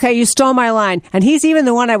 Okay, you stole my line. And he's even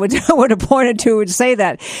the one I would have pointed to would say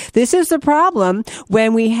that. This is the problem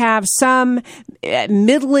when we have some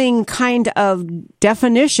middling kind of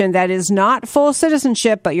definition that is not full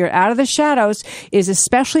citizenship, but you're out of the shadows, is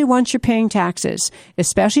especially once you're paying taxes,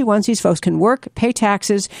 especially once these folks can work, pay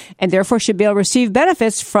taxes, and therefore should be able to receive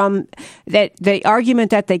benefits from that. The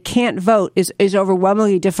argument that they can't vote is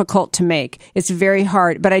overwhelmingly difficult to make. It's very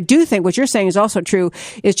hard. But I do think what you're saying is also true,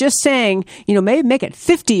 is just saying, maybe make it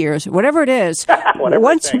 50 years, whatever it is.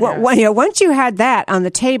 Once you had that on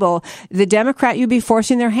the table, the Democrat, you'd be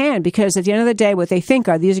forcing their hand, because at the end of the day, what they think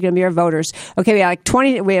are these are going to be our voters. Okay,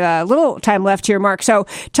 we have a little time left here, Mark. So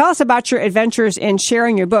tell us about your adventures in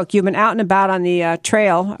sharing your book. You've been out and about on the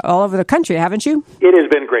trail all over the country, haven't you? It has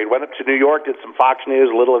been great. Went up to New York, did some Fox News,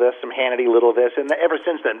 a little of this, some Hannity, little of this, and ever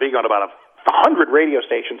since then, being on about 100 radio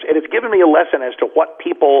stations, and it's given me a lesson as to what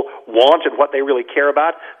people want and what they really care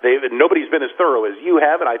about. Nobody's been as thorough as you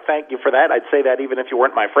have, and I thank you for that. I'd say that even if you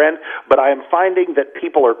weren't my friend, but I am finding that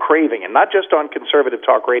people are craving, and not just on conservative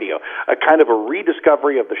talk radio, a kind of a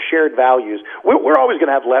rediscovery of the shared values. We're always going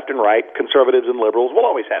to have left and right, conservatives and liberals. We'll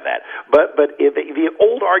always have that. But the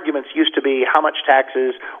old arguments used to be how much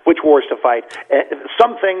taxes, which wars to fight.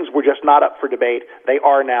 Some things were just not up for debate. They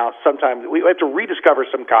are now. Sometimes we have to rediscover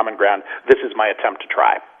some common ground. This is my attempt to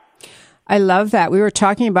try. I love that. We were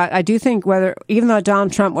talking about, I do think even though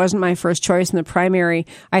Donald Trump wasn't my first choice in the primary,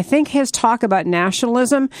 I think his talk about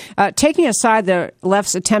nationalism, taking aside the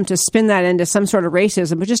left's attempt to spin that into some sort of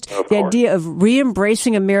racism, but just the idea of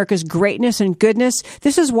re-embracing America's greatness and goodness,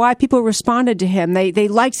 this is why people responded to him. They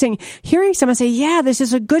like hearing someone say, yeah, this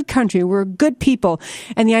is a good country. We're good people.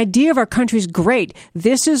 And the idea of our country's great.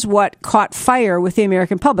 This is what caught fire with the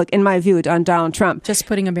American public, in my view, on Donald Trump. Just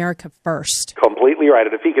putting America first. Completely right.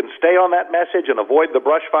 And if he can stay on that message and avoid the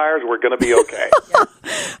brush fires, we're going to be okay.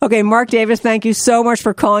 Okay, Mark Davis, thank you so much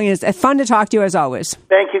for calling. It's fun to talk to you as always.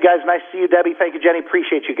 Thank you, guys. Nice to see you, Debbie. Thank you, Jenny.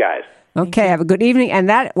 Appreciate you guys. Okay, have a good evening. And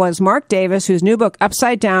that was Mark Davis, whose new book,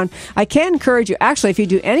 Upside Down. I can encourage you, actually, if you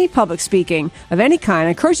do any public speaking of any kind, I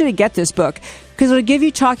encourage you to get this book, because it'll give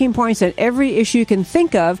you talking points on every issue you can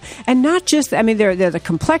think of, and not just, they're the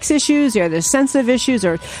complex issues, they're the sensitive issues,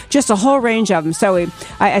 or just a whole range of them. So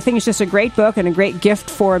I think it's just a great book and a great gift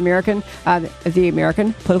for the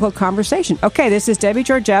American political conversation. Okay, this is Debbie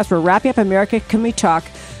Georgatos. We're wrapping up America Can We Talk.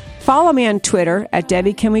 Follow me on Twitter at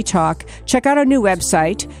Debbie Can We Talk. Check out our new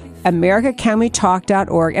website,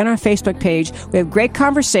 americacanwetalk.org, and our Facebook page. We have great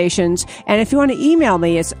conversations. And if you want to email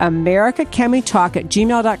me, it's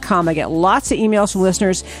americacanwetalk@gmail.com. I get lots of emails from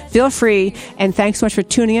listeners. Feel free. And thanks so much for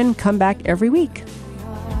tuning in. Come back every week.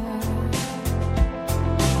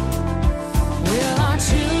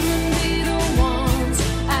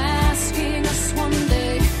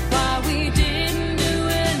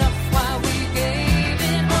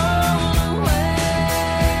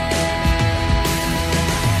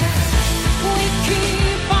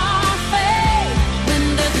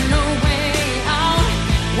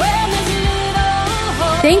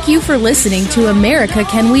 Thank you for listening to America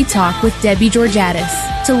Can We Talk with Debbie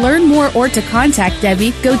Georgatos. To learn more or to contact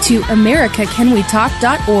Debbie, go to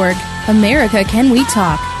americacanwetalk.org. America Can We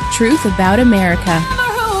Talk. Truth about America.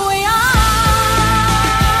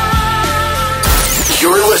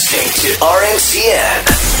 You're listening to RNCN,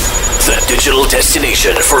 the digital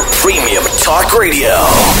destination for premium talk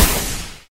radio.